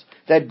taught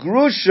that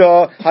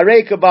grusha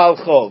harei kabal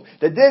chov.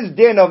 That this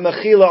din of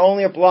mechila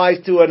only applies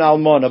to an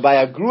almona. By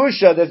a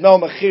grusha, there's no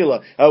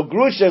mechila. A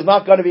grusha is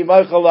not going to be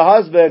meichel the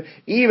husband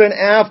even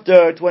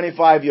after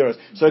 25 years.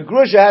 So a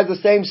grusha has the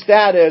same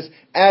status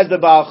as the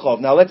Baal Chov.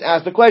 Now let's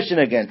ask the question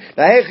again.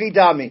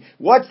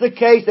 What's the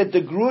case that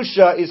the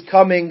grusha is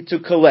coming to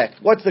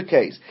collect? What's the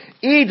case?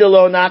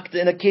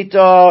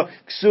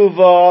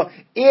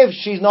 If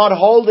she's not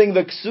holding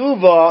the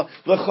ksuva,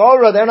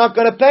 l'chora, they're not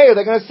going to pay her.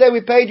 They're going to say, we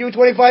paid you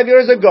 25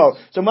 years ago.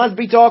 So must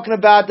be talking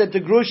about that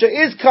the grusha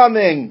is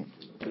coming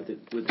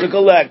to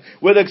collect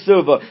with a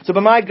ksuva. So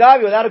by my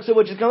gavi, without a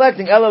ksuva, she's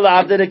collecting.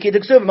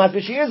 Must be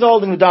she is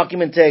holding the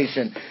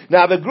documentation.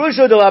 Now the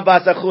grusha de la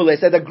basachule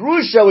said the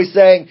grusha we're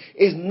saying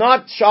is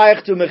not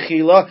shaykh to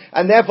mechila,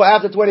 and therefore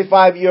after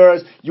 25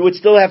 years you would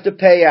still have to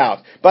pay out.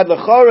 But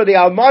l'chora, the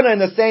almana in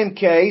the same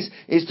case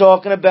is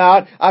talking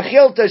about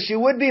achilta. She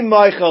would be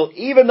meichel,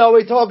 even though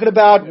we're talking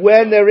about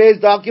when there is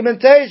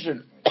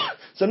documentation.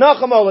 So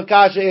nachamol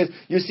l'kasha is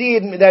you see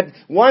that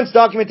once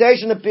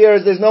documentation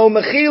appears, there's no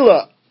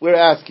mechila. We're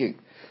asking.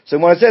 So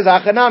when it says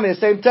achanami, the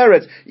same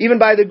teretz, even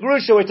by the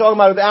grusha, we're talking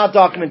about without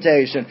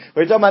documentation.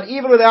 We're talking about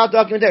even without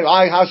documentation.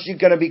 How's she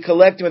going to be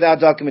collecting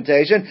without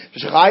documentation?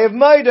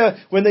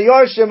 When the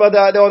yorshim or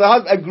the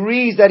husband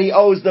agrees that he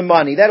owes the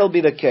money, that'll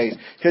be the case.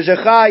 There's a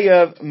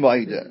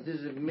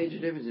major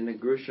difference in a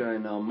grusha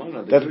and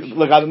almana.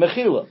 Look at the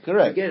mechila,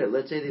 correct? I get it.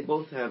 Let's say they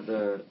both have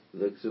the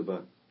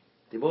ksuba.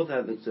 They both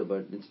have the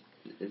ksuba.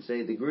 And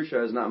say the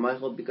grusha is not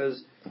meichel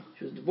because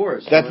she was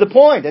divorced. That's the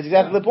point. That's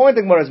exactly the point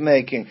the Gemara is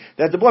making.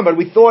 That's the point. But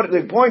we thought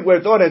the point where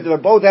we thought is they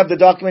both have the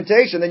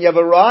documentation. Then you have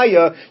a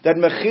raya that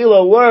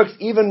mechila works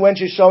even when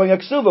she's showing a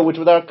ksuba, which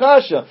with our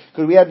kasha,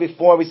 because we had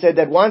before we said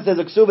that once there's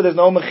a ksuba, there's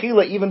no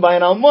mechila even by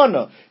an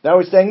almana. Now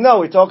we're saying no.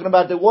 We're talking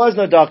about there was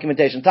no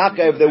documentation.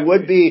 Taka, if there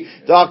would be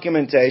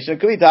documentation, it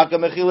could be taka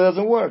mechila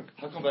doesn't work.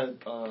 How come by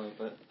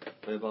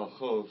Baal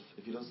Chov,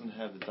 if he doesn't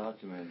have the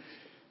document,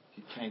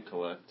 he can't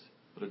collect?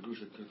 But a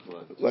grusha could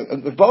collect. Well,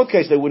 in both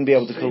cases, they wouldn't be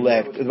able to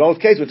collect. In both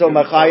cases, we're talking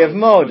about chayav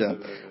moda.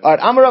 All right,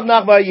 Amar Rav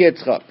Nachman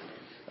Yitzchak.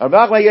 Rav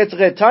Nachman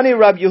Yitzchak, Tani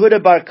Rab Yehuda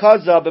Bar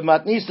Kaza,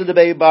 b'matnisa the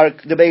Bei Bar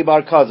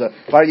Kaza.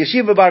 Bar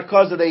Yeshiva Bar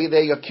Kaza,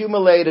 they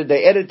accumulated,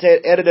 they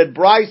edited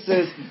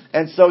brises,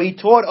 and so he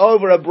taught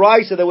over a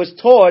brisa that was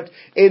taught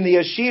in the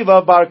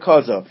Yeshiva Bar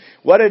Kaza.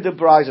 What did the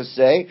brisa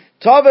say?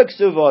 Tavak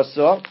Kesuvos,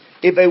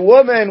 if a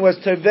woman was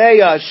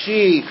teveya,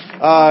 she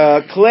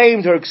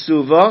claimed her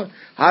ksuva.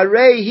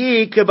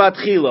 Harehi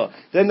kebatchila.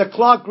 Then the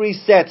clock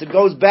resets. It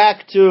goes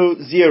back to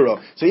 0.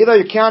 So either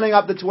you're counting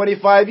up the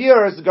 25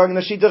 years, going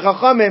to Shita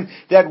Chachamim,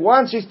 that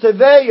once she's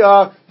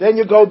teveya, then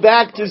you go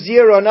back to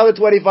 0. Another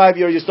 25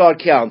 years, you start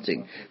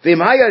counting.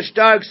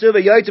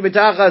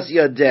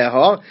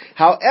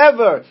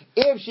 However,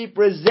 if she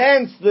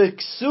presents the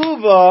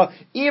ksuva,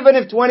 even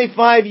if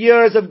 25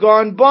 years have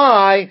gone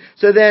by,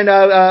 so then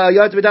so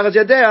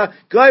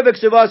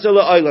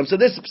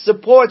this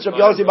supports Rav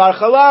Yossi Bar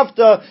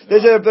Chalafta.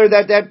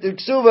 That the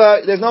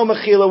ksuva, there's no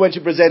mechila when she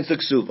presents the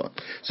ksuva.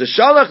 So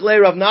Shalach le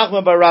Rav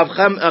Nachman bar Rav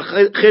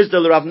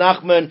Chisda Rav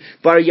Nachman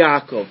bar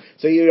Yaakov.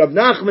 So Rav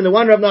Nachman, the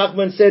one Rav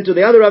Nachman said to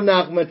the other Rav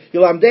Nachman,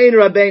 Yilamdeinu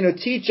Rabbeinu,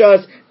 teach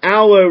us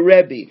our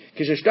Rebbe.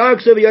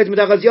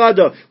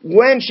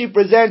 When she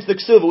presents the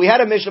ksuva, we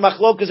had a Mishnah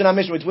machlokas in our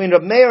Mishnah between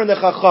Rav Meir and the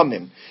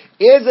Chachamim.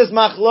 Is this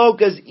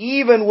machlokas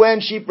even when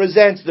she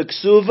presents the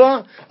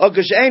ksuva,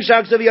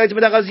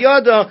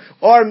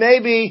 or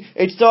maybe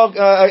it's talking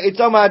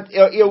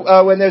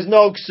about when there's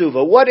no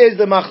ksuva? What is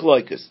the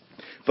machlokas?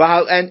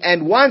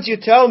 And once you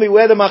tell me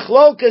where the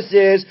machlokas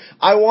is,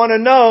 I want to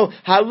know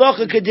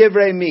halacha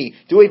kedivrei mi.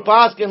 Do we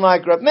paskin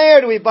like Rab Meir?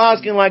 Do we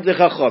paskin like the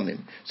Chachamim?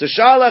 So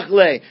shalach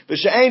le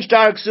v'she'ein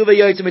shtar ksuva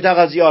yoytze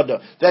mitachas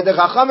yada. That the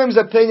Chachamim's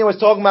opinion was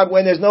talking about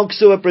when there's no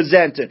ksuva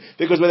presented,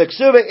 because when the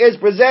ksuva is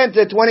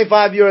presented,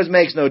 25 euros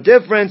makes no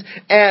difference.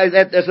 And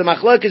that's the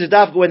machlokas is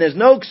dafka when there's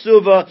no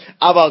ksuva.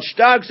 Aval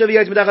shtar ksuva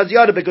yoytze mitachas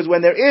yada, because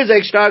when there is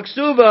a shtar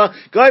ksuva,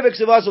 goy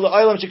v'ksuvas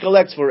le'olam she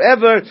collects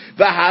forever.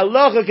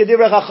 V'halacha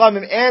kedivrei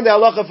Chachamim. And the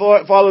halacha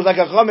follows like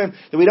a chamim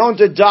that we don't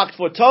deduct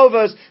for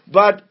tovas,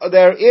 but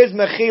there is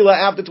mechila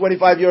after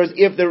 25 years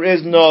if there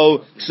is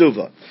no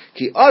ksuva.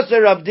 Ki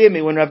aser Rav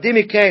Dimi, when Rav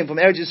Dimi came from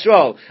Eretz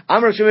Yisrael,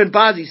 Amr Shimon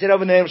Pazi, he said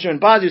over there Shimon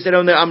Pazi, he said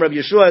over there Amr Rav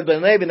Yeshua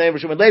ben Levi, ben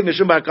Shimon Levi,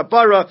 Mishum Bar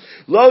Kapara,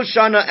 Lo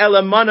Shana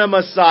Elamana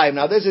Masayim.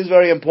 Now this is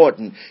very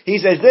important. He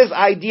says this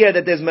idea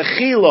that there's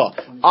mechila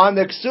on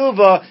the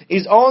ksuva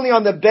is only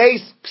on the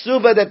base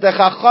ksuva that the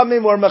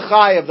chachamim were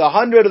mechayev, the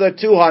 100 or the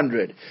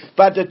 200.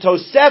 But the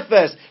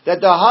tosefes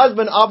that the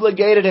husband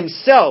obligated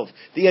himself,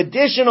 the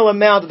additional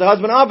amount that the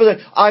husband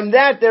obligated, on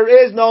that there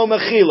is no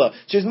mechila.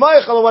 She's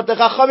meichel what the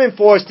chachamim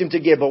forced him to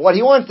give, but what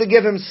he wants to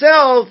give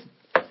himself,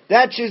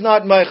 that she's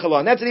not meichel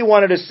on. That's what he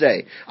wanted to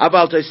say.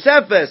 About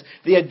tosefes,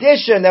 the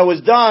addition that was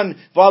done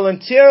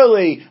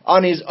voluntarily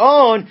on his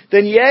own,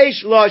 then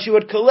yesh law, she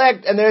would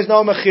collect, and there's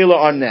no mechila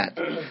on that.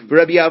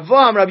 Rabbi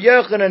Avam, Rabbi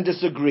Yochanan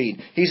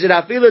disagreed. He said,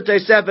 afilu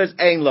tosefes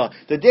ein law.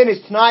 The din is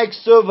tnai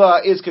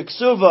ksuva is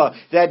ksuva,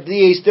 that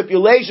the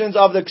stipulations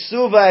of the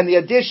ksuva and the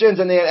additions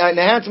and the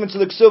enhancements to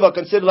the ksuva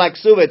considered like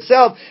ksuva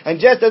itself, and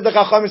just as the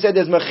Chachamim said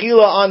there's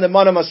mechila on the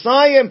mana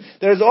masayim,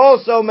 there's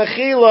also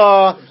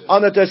mechila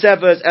on the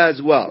tosefes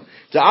as well.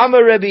 To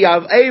Amar Rabbi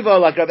Ava,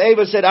 like Rabbi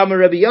Ava said, Amar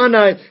Rabbi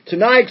Yanai,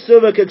 Tanai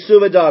Ksuva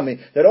Ksuva Dami,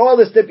 that all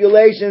the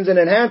stipulations and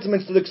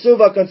enhancements to the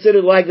Ksuva are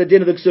considered like the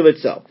din of the Ksuva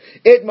itself.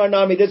 Itmar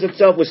Nami, this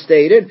itself was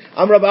stated,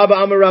 Amar Abba,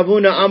 Amar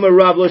Ravuna, Amar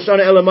Rav,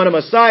 Loshana Elamana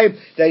Masai,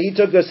 that he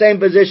took the same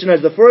position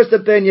as the first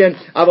opinion,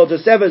 Aval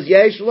Tosefes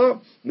Yeshlo,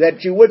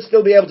 that you would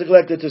still be able to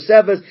collect the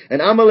Tosefes, and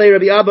Amalei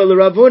Rabbi Abba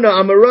Ravuna,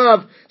 Amar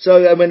Rav, so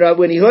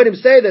when he heard him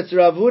say that, so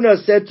Ravuna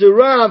said to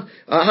Rav,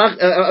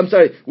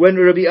 when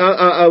Rabbi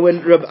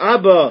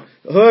Abba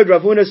heard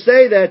Ravuna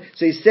say that,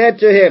 so he said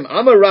to him,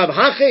 Amar Rav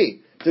Hachi,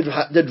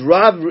 did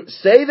Rav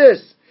say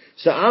this?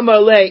 So Amar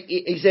Le,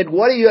 he said,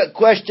 what are you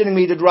questioning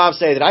me? Did Rav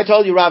say that? I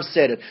told you Rav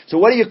said it. So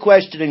what are you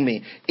questioning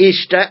me?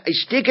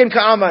 Ishtikin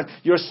ka'aman.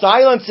 You're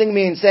silencing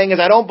me and saying,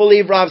 I don't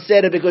believe Rav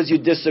said it because you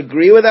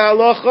disagree with our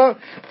halacha.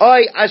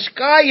 Oy,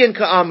 ashkayin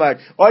ka'amar.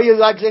 Or you're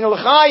like saying,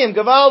 l'chayim,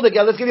 gavaldik,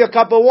 let's give you a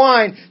cup of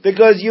wine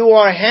because you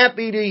are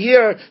happy to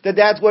hear that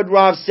that's what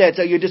Rav said.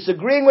 So you're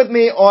disagreeing with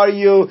me or are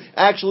you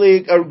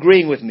actually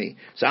agreeing with me?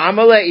 So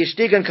Amar Le,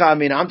 ishtikin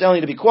ka'amin. I'm telling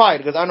you to be quiet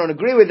because I don't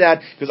agree with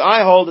that because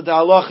I hold that the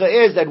halacha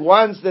is that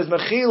once there's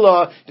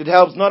mechila, that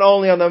helps not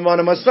only on the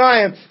Mana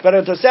Masayim, but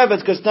on Tosefes,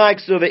 because Tanai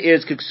Ksuva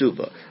is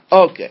Ksuva.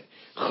 Okay.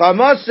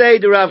 Chamas say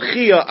the Rav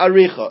Chia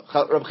Aricha.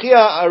 Rav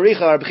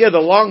Chia, the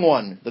long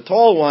one, the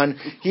tall one,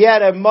 he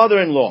had a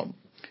mother-in-law.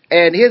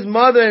 And his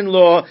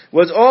mother-in-law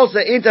was also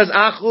Intas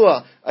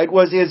Achua. It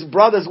was his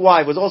brother's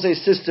wife, was also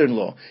his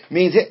sister-in-law.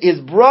 Means his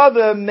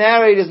brother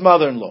married his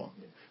mother-in-law.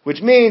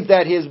 Which means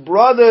that his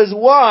brother's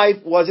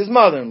wife was his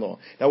mother-in-law.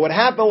 Now what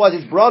happened was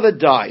his brother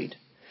died.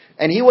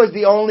 And he was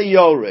the only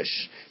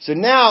Yorish. So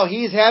now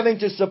he's having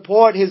to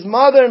support his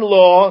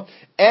mother-in-law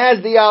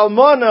as the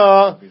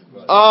almana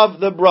of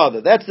the brother.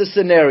 That's the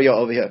scenario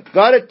over here.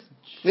 Got it?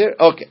 Clear?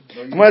 Okay.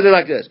 Why is it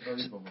like this?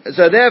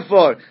 So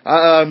therefore,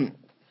 and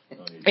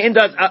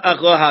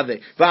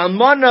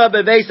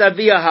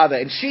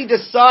she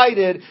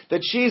decided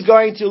that she's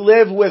going to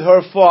live with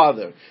her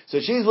father. So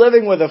she's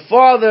living with her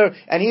father,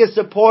 and he is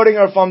supporting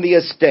her from the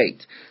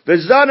estate.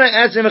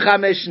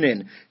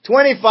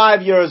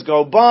 25 years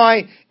go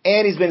by,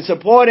 and he's been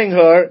supporting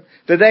her.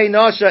 V'vei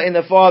Nosha in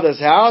the father's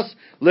house.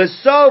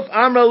 L'sof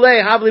amra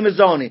le havli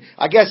mizoni.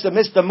 I guess they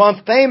missed the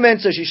month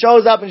payment, so she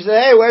shows up and she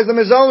says, hey, where's the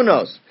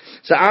mizonos?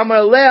 So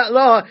amra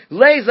le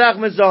leizach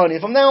mizoni.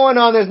 From now on,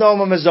 there's no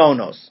more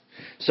mizonos.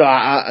 So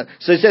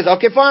he says,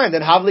 okay, fine,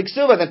 then havli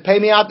ksuva, then pay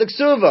me out the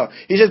ksuva.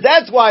 He says,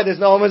 that's why there's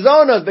no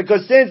mizonos,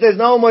 because since there's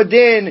no more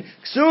din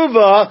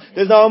ksuva,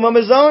 there's no more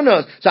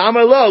mizonos. So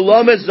amar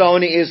lo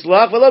mizoni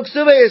islach, v'lo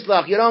ksuva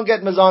islach. You don't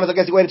get mizonos. I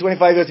guess you waited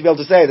 25 years to be able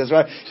to say this,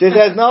 right? So he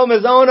says, no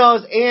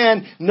mizonos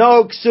and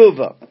no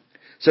ksuva.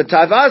 So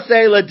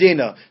tavase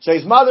ladina. So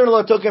his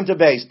mother-in-law took him to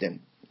Beis Din.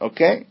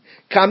 Okay?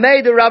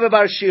 Kamei de Rabbi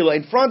Bar Shila,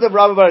 in front of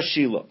Rabbi Bar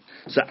Shila.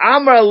 So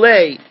amar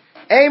le,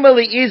 he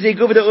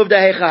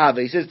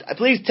says,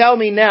 please tell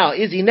me now,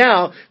 Izzy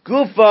now,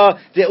 Gufa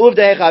de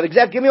Uvda Hechav.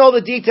 Exactly, give me all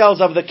the details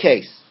of the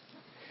case.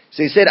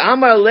 So he said,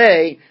 Amar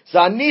Le,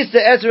 Zanisa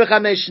Esrei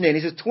Chamesh Shnin.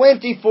 He says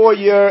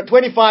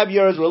 25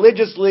 years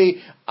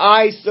religiously,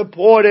 I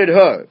supported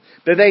her.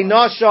 Bevei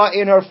Nasha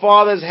in her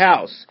father's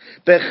house.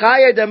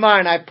 Bechaya Damar,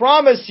 and I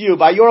promise you,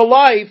 by your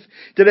life,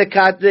 I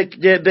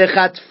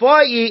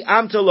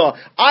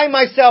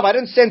myself, I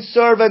didn't send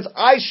servants,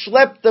 I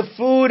schlepped the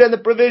food and the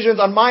provisions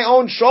on my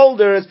own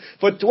shoulders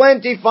for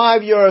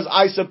 25 years,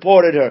 I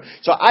supported her.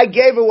 So I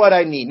gave her what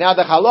I need. Now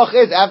the halach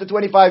is, after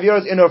 25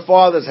 years in her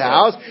father's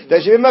house,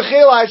 that she be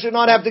mechila, I should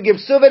not have to give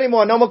ksuva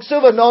anymore, no more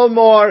ksuva, no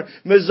more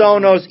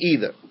mizonos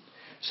either.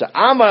 So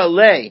Amar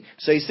Lei,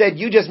 so he said,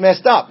 you just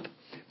messed up.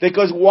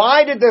 Because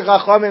why did the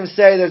Chachamim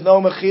say there's no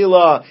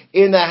mechila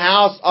in the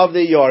house of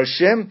the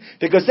Yorshim?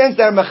 Because since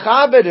they're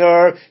mechabed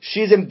her,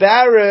 she's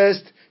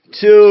embarrassed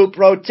to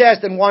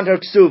protest and want her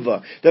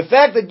ksuva. The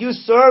fact that you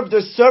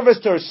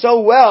serviced her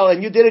so well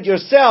and you did it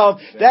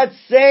yourself, that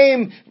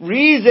same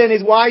reason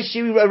is why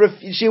she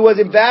was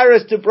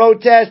embarrassed to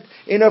protest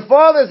in her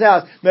father's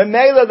house.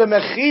 Memela, the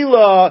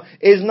mechila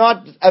is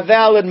not a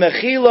valid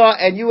mechila,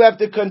 and you have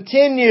to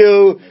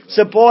continue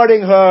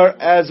supporting her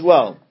as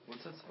well.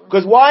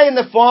 Because why in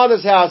the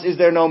father's house is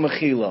there no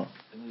mechila?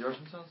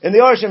 In the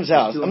Yorshim's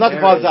house. I'm not the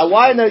father's house.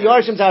 Why in the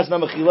Yorshim's house no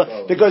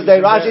mechila? Because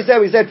Rashi said,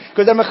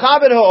 because they're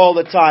mechabed her all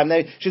the time.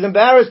 She's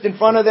embarrassed in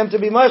front of them to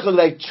be mechila.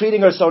 They're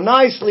treating her so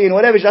nicely and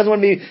whatever. She doesn't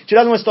want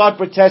to start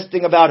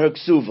protesting about her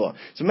ksuva.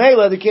 So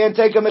Mela, they can't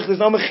take a mechila. There's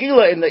no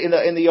mechila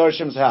in the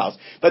Yorshim's house.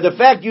 But the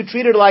fact you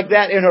treat her like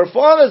that in her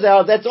father's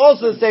house, that's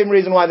also the same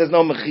reason why there's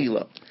no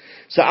mechila.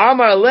 So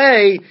Amar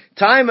Lei,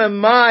 time of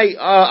my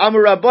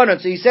Amar Rabbanon.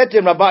 So he said to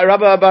him,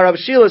 Rabbi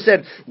Shila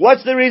said,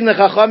 what's the reason the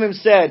Chachamim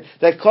said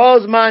that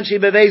calls man she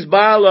beveis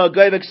bala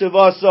goyvek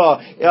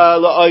suvasa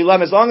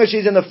as long as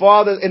she's in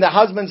the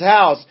husband's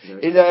house,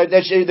 in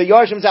the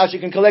Yorshim's house, she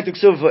can collect the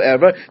ksuva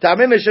forever.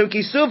 Tamim mishum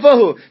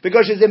kisufahu,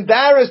 because she's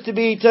embarrassed to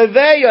be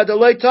teveya the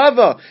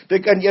loitava.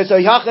 So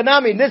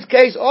hachanami in this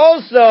case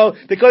also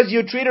because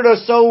you treated her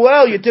so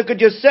well, you took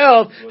it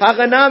yourself.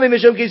 Hachanami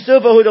mishum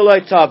kisufahu the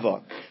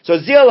loitava. So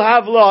zil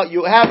havla,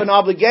 you have an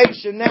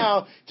obligation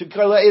now to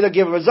either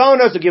give her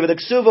zonos or give her the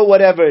ksuva,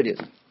 whatever it is.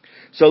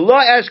 So lo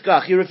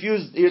eshkach, he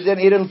refused, he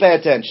didn't pay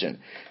attention.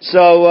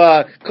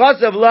 So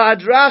kosav la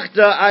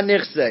adrachta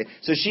anichse.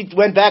 So she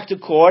went back to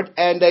court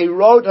and they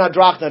wrote an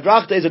adrachta.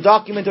 Adrachta is a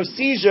document of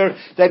seizure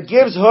that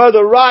gives her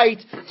the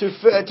right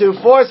to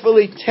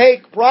forcefully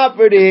take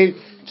property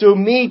to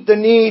meet the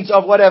needs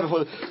of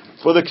whatever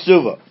for the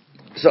ksuva.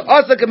 So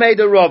asa kamei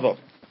de rava.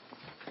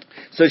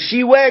 So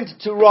she went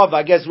to Rava.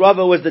 I guess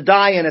Rava was the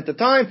dayan at the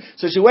time.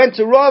 So she went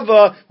to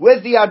Rava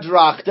with the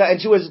adrachta,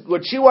 and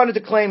what she wanted to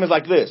claim is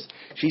like this.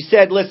 She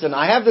said, listen,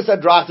 I have this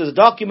adrachta, it's a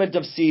document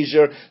of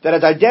seizure that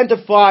has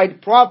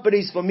identified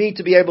properties for me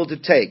to be able to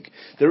take.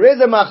 There is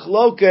a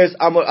machlokas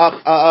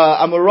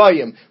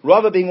amoroyim,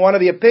 Rava being one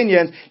of the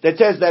opinions that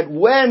says that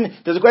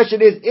the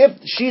question is, if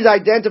she's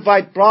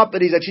identified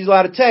properties that she's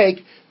allowed to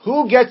take,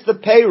 who gets the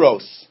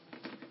payros?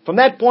 From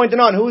that point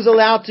on, who's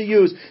allowed to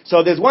use?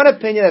 So there's one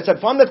opinion that said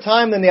from the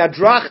time when the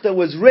adrachta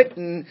was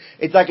written,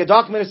 it's like a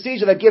document of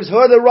seizure that gives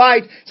her the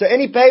right. So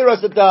any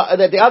payros that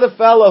the other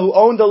fellow who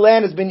owned the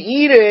land has been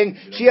eating,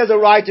 she has a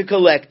right to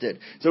collect it.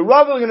 So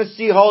Rabbi we're going to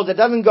see holds it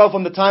doesn't go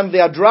from the time of the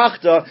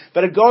adrachta,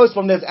 but it goes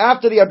from this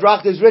after the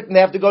adrachta is written.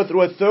 They have to go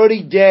through a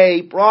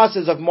 30-day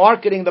process of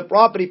marketing the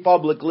property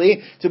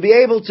publicly to be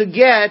able to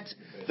get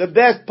the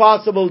best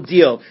possible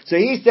deal. So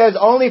he says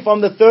only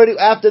from the 30,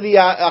 after the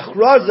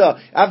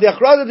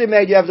achraza they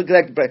made, you have to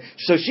collect the.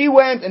 So she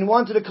went and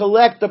wanted to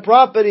collect the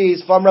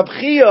properties from Rab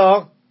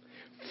Chia,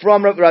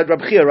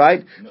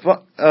 right?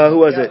 Who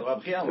was it?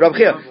 Rab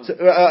Chia. So,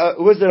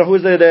 who's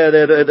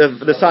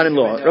the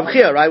son-in-law? Rab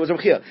Chia, right? It was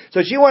Rab Chia.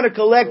 So she wanted to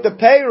collect the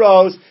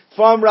payros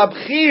from Rab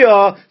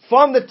Chia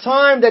from the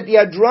time that the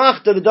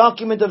adrachta, the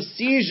document of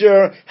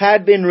seizure,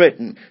 had been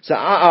written. So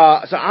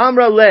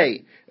Amra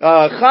Lei.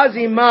 I'm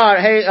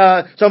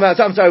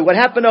sorry, what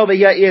happened over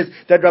here is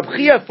that Rab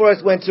Chia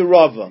first went to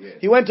Rava.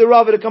 He went to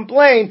Rava to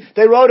complain.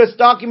 They wrote a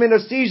document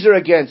of seizure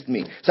against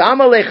me. So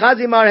Amalei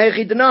Chazimar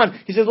Hechidanan.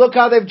 He says, look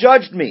how they've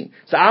judged me.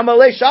 So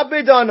Amalei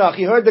Shabidanach.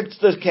 He heard the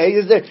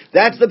case.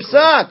 That's the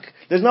psak.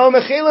 There's no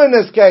mechila in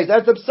this case.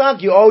 That's the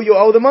psak. You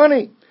owe the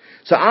money.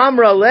 So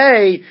Amra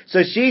Lei,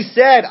 so she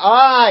said,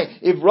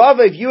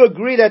 if you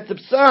agree that's the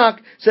psak,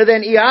 so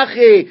then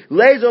Iachi,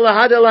 Lezo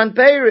Lahadalan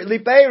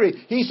Liperi,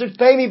 he should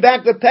pay me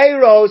back the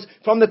payros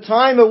from the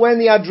time of when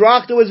the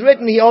adrachta was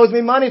written. He owes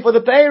me money for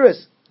the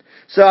payros.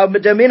 So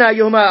Medamina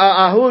Yoma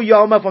Ahu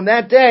Yoma from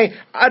that day,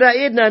 Ada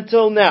Idna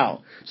until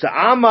now. So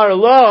Amar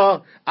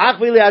Lo,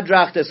 Achvili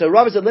Adrachta. So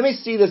Rabbi said, let me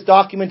see this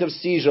document of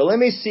seizure. Let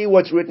me see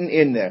what's written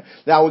in there.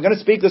 Now we're going to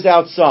speak this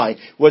outside.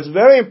 What's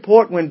very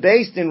important when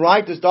based in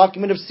this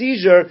document of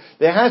seizure,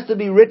 there has to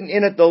be written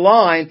in it the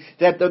line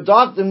that the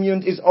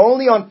document is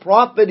only on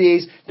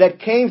properties that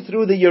came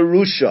through the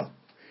Yerusha.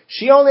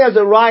 She only has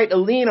a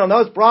lien on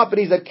those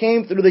properties that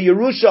came through the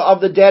Yerusha of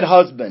the dead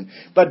husband.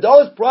 But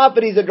those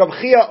properties that Rab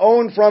Chia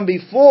owned from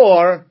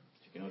before,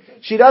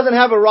 she doesn't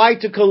have a right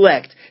to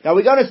collect. Now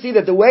we're going to see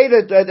that the way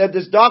that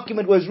this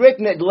document was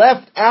written, it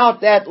left out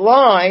that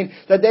line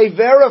that they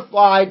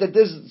verified that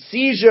this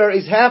seizure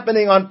is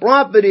happening on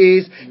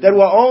properties that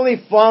were only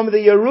from the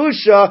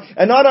Yerusha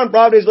and not on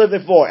properties lived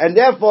before. And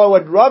therefore,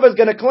 what Rav is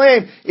going to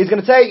claim, is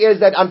going to say is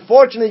that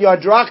unfortunately your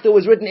Adrachta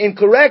was written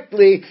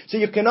incorrectly, so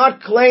you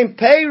cannot claim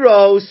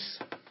Peiros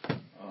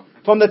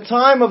from the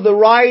time of the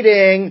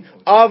writing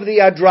of the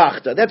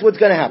Adrachta. That's what's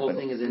going to happen. The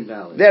whole thing is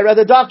invalid.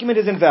 The document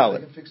is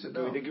invalid.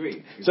 We'd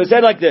agree. So it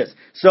said like this.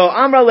 So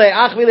Amrale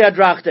Achvili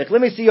Adrachtech.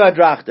 Let me see your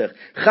Adrachtech.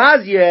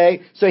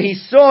 Chazye. So he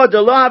saw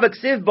the law of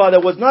Ksivba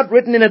that was not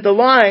written in at the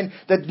line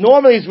that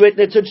normally is written.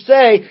 It should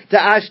say the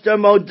Ashta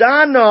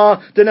Modano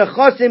the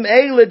Nechosim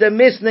Eile the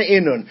Misna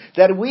Inun.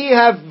 That we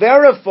have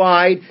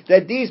verified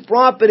that these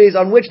properties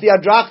on which the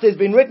Adrachta has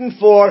been written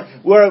for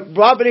were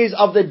properties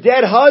of the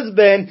dead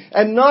husband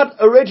and not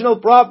original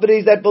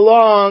properties that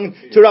belong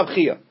to Rav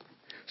Chia.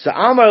 So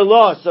Amar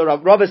Allah, so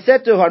Rabbi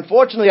said to her,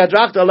 unfortunately,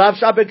 Adrachta Alav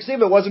Shaper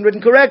Ksiva wasn't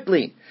written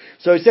correctly.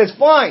 So he says,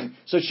 fine.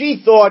 So she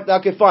thought,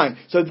 okay, fine.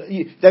 So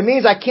that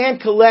means I can't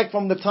collect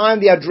from the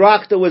time the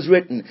Adrachta was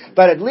written.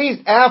 But at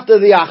least after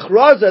the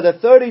Achraza, the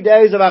 30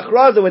 days of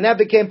Achraza, when that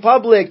became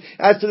public,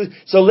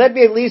 so let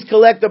me at least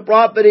collect the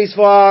properties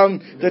from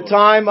the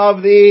time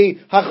of the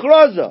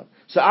Achraza.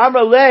 So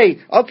Amra Lei,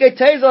 okay,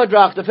 Tezel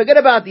Adrachta, forget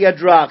about the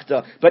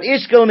Adrachta, but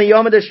Ishkel mi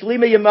Yomad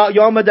Shlima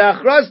Yomad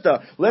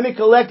Achrasta. Let me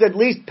collect at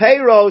least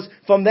payros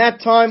from that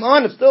time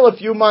on. It's still a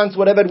few months,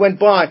 whatever it went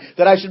by,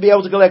 that I should be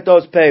able to collect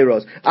those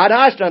payros. Ad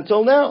Ashta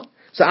until now.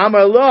 So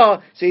Amar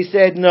Allah, so he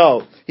said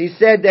no. He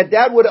said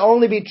that would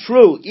only be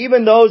true.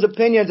 Even those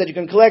opinions that you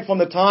can collect from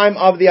the time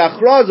of the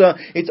Achraza,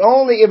 it's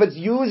only if it's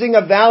using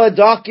a valid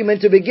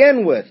document to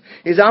begin with.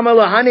 If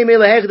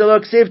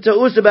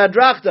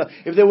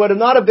there would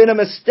not have been a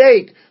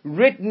mistake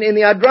written in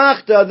the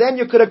Adrachta, then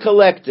you could have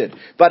collected.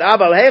 But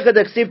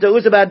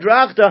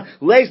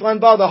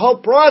the whole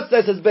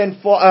process has been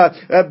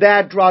a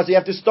bad draw. So you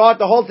have to start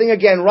the whole thing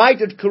again,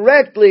 write it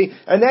correctly,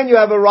 and then you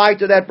have a right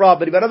to that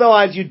property. But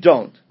otherwise you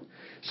don't.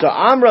 So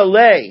Amra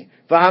Lei,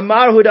 she asked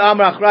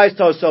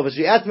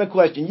him a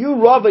question. You,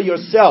 Rava,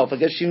 yourself, I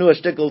guess she knew a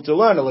shtickle to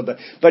learn a little bit,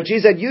 but she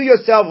said, you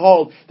yourself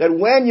hold that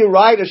when you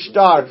write a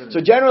shtar,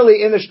 so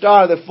generally in the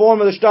shtar, the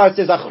form of the shtar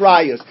says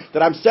achrayus,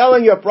 that I'm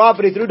selling your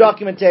property through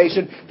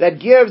documentation that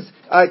gives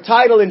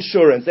title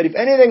insurance, that if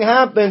anything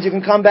happens, you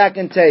can come back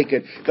and take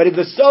it. But if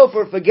the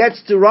sofer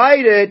forgets to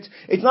write it,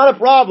 it's not a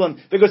problem,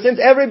 because since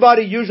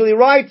everybody usually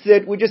writes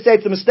it, we just say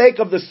it's a mistake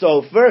of the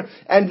sofer,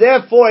 and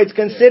therefore it's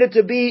considered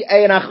to be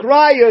an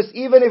achrayus,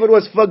 even if it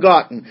was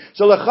forgotten.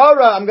 So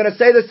lechora, I'm going to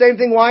say the same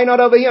thing, why not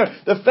over here?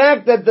 The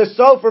fact that the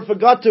sofer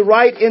forgot to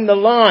write in the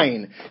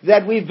line,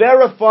 that we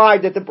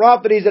verified that the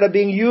properties that are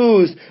being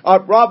used are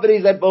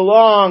properties that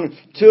belong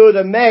to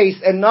the mace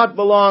and not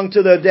belong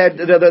to the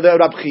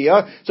Rab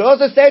Chia. So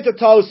also say it's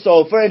a Tov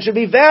Sofer and should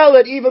be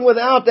valid even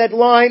without that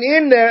line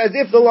in there as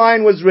if the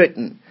line was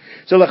written.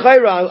 So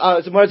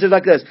l'chayra, Gemara says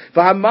like this: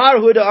 V'hamar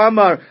hu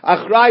Amar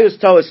achrayus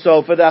Tov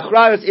Sofer. The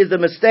achrayus is the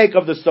mistake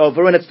of the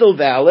sofer, and it's still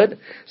valid.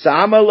 So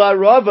Amar la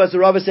Rava. So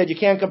Rava said you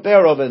can't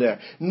compare over there.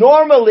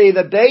 Normally,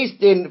 the Beis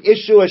Din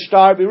issue a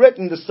shtar be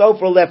written. The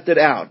sofer left it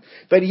out,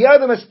 but here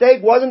the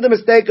mistake wasn't the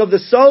mistake of the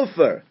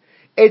sofer.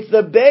 It's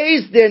the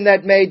Beis Din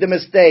that made the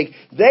mistake.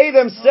 They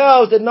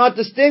themselves did not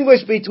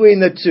distinguish between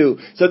the two.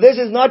 So this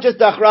is not just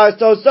Achrayus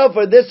Tov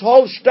Sofer. This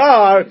whole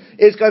shtar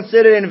is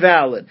considered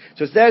invalid.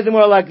 So it says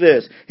more like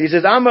this. He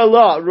says, Amar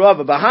La,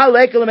 Rava, Baha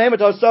Lekel Meimer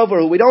Tov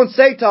Sofer, we don't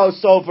say Tov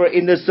Sofer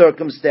in this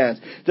circumstance.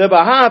 The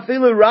Baha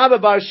Filu Rabbi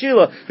Bar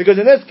Shila, because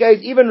in this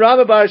case, even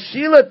Rabbi Bar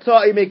Shila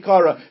Ta'i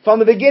Mikara. From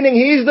the beginning,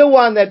 he's the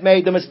one that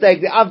made the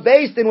mistake. The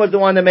Beis Din was the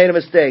one that made a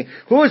mistake.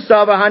 Who is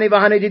Sava Hani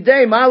Vahani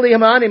Didei, Mali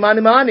Hamani,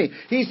 Mani Mani.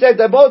 He said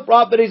they're both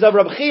properties of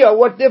Rav Chia.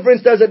 What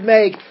difference does it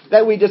make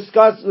that we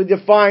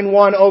define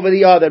one over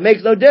the other? It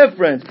makes no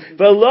difference.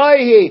 But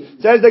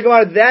Loihi, says the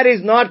Gemara, that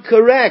is not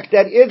correct.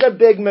 That is a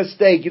big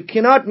mistake. You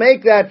cannot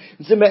make that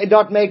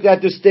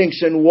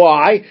distinction.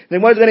 Why?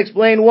 Then what's going to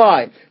explain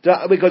why?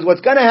 Because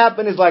what's going to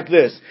happen is like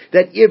this,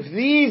 that if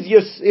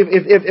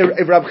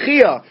Rav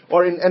Chia,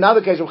 or in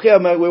another case, Rav Chia,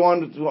 we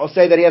want to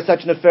say that he has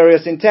such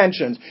nefarious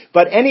intentions,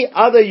 but any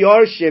other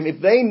Yorshim, if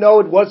they know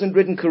it wasn't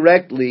written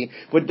correctly,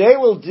 what they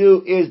will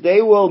do is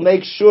they will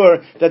make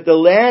sure that the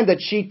land that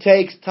she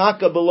takes,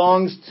 Taka,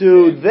 belongs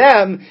to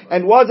them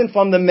and wasn't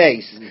from the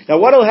mace. Now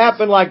what will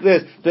happen like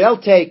this, they'll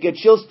take it,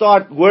 she'll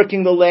start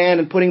working the land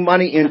and putting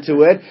money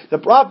into it. The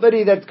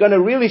property that's going to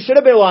really should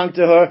have belonged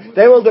to her,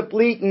 they will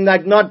deplete and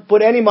not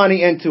put any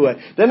money into it.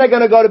 Then they're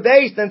going to go to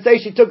base and say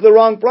she took the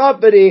wrong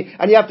property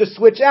and you have to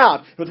switch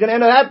out. What's going to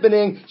end up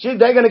happening,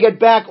 they're going to get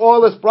back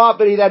all this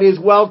property that is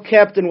well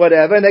kept and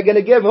whatever, and they're going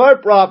to give her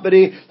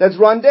property that's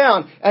run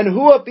down. And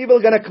who are people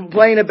going to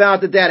complain about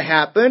that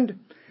happened?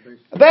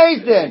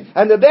 Beis Din.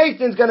 And the Beis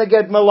Din's going to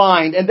get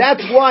maligned. And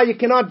that's why you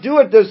cannot do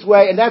it this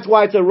way, and that's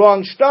why it's a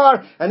wrong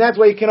shtar, and that's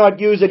why you cannot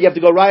use it. You have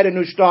to go write a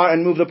new shtar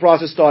and move the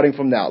process starting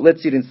from now.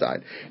 Let's see it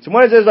inside. So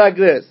what it says like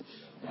this.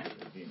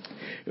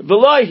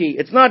 Velohi.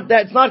 It's not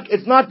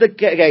the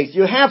case.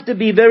 You have to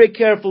be very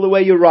careful the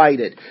way you write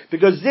it.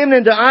 Because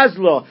Zimnin de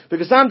Azlo,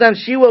 because sometimes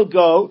she will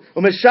go,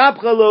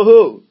 Umeshapcha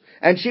lohu,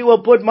 and she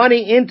will put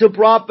money into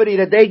property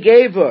that they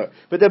gave her.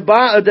 But the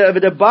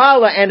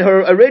Bala and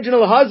her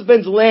original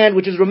husband's land,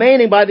 which is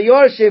remaining by the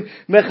Yorshim,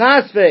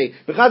 Mechasve,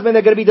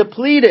 they're going to be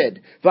depleted.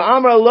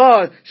 Va'amar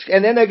Allah,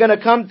 and then they're going to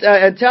come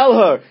and tell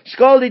her,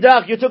 Shkol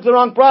didach, you took the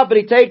wrong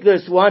property, take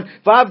this one.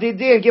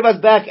 Va'avdidi, and give us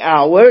back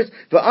ours.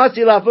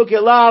 Va'asi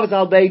lafukit lavs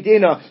al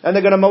beidina, and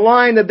they're going to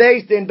malign the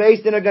Beis Din.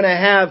 Beis Din are going to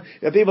have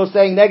people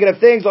saying negative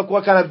things, look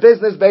what kind of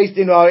business Beis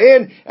Din are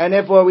in, and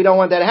therefore we don't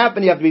want that to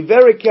happen. You have to be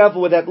very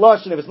careful with that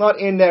lashon. If it's not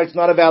in there, it's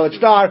not a valid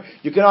star.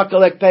 You cannot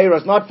collect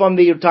payros, not from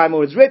the time it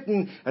was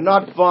written, and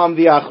not from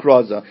the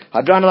achroza.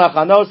 Hadran alach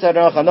hanose,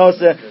 hadran alach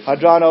hanose,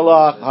 hadran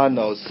alach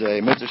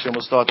hanose. Mitzvah Shem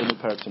will start the new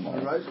parak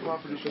tomorrow. 1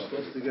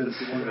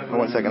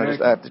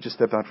 second, I have to just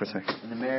step out for a second.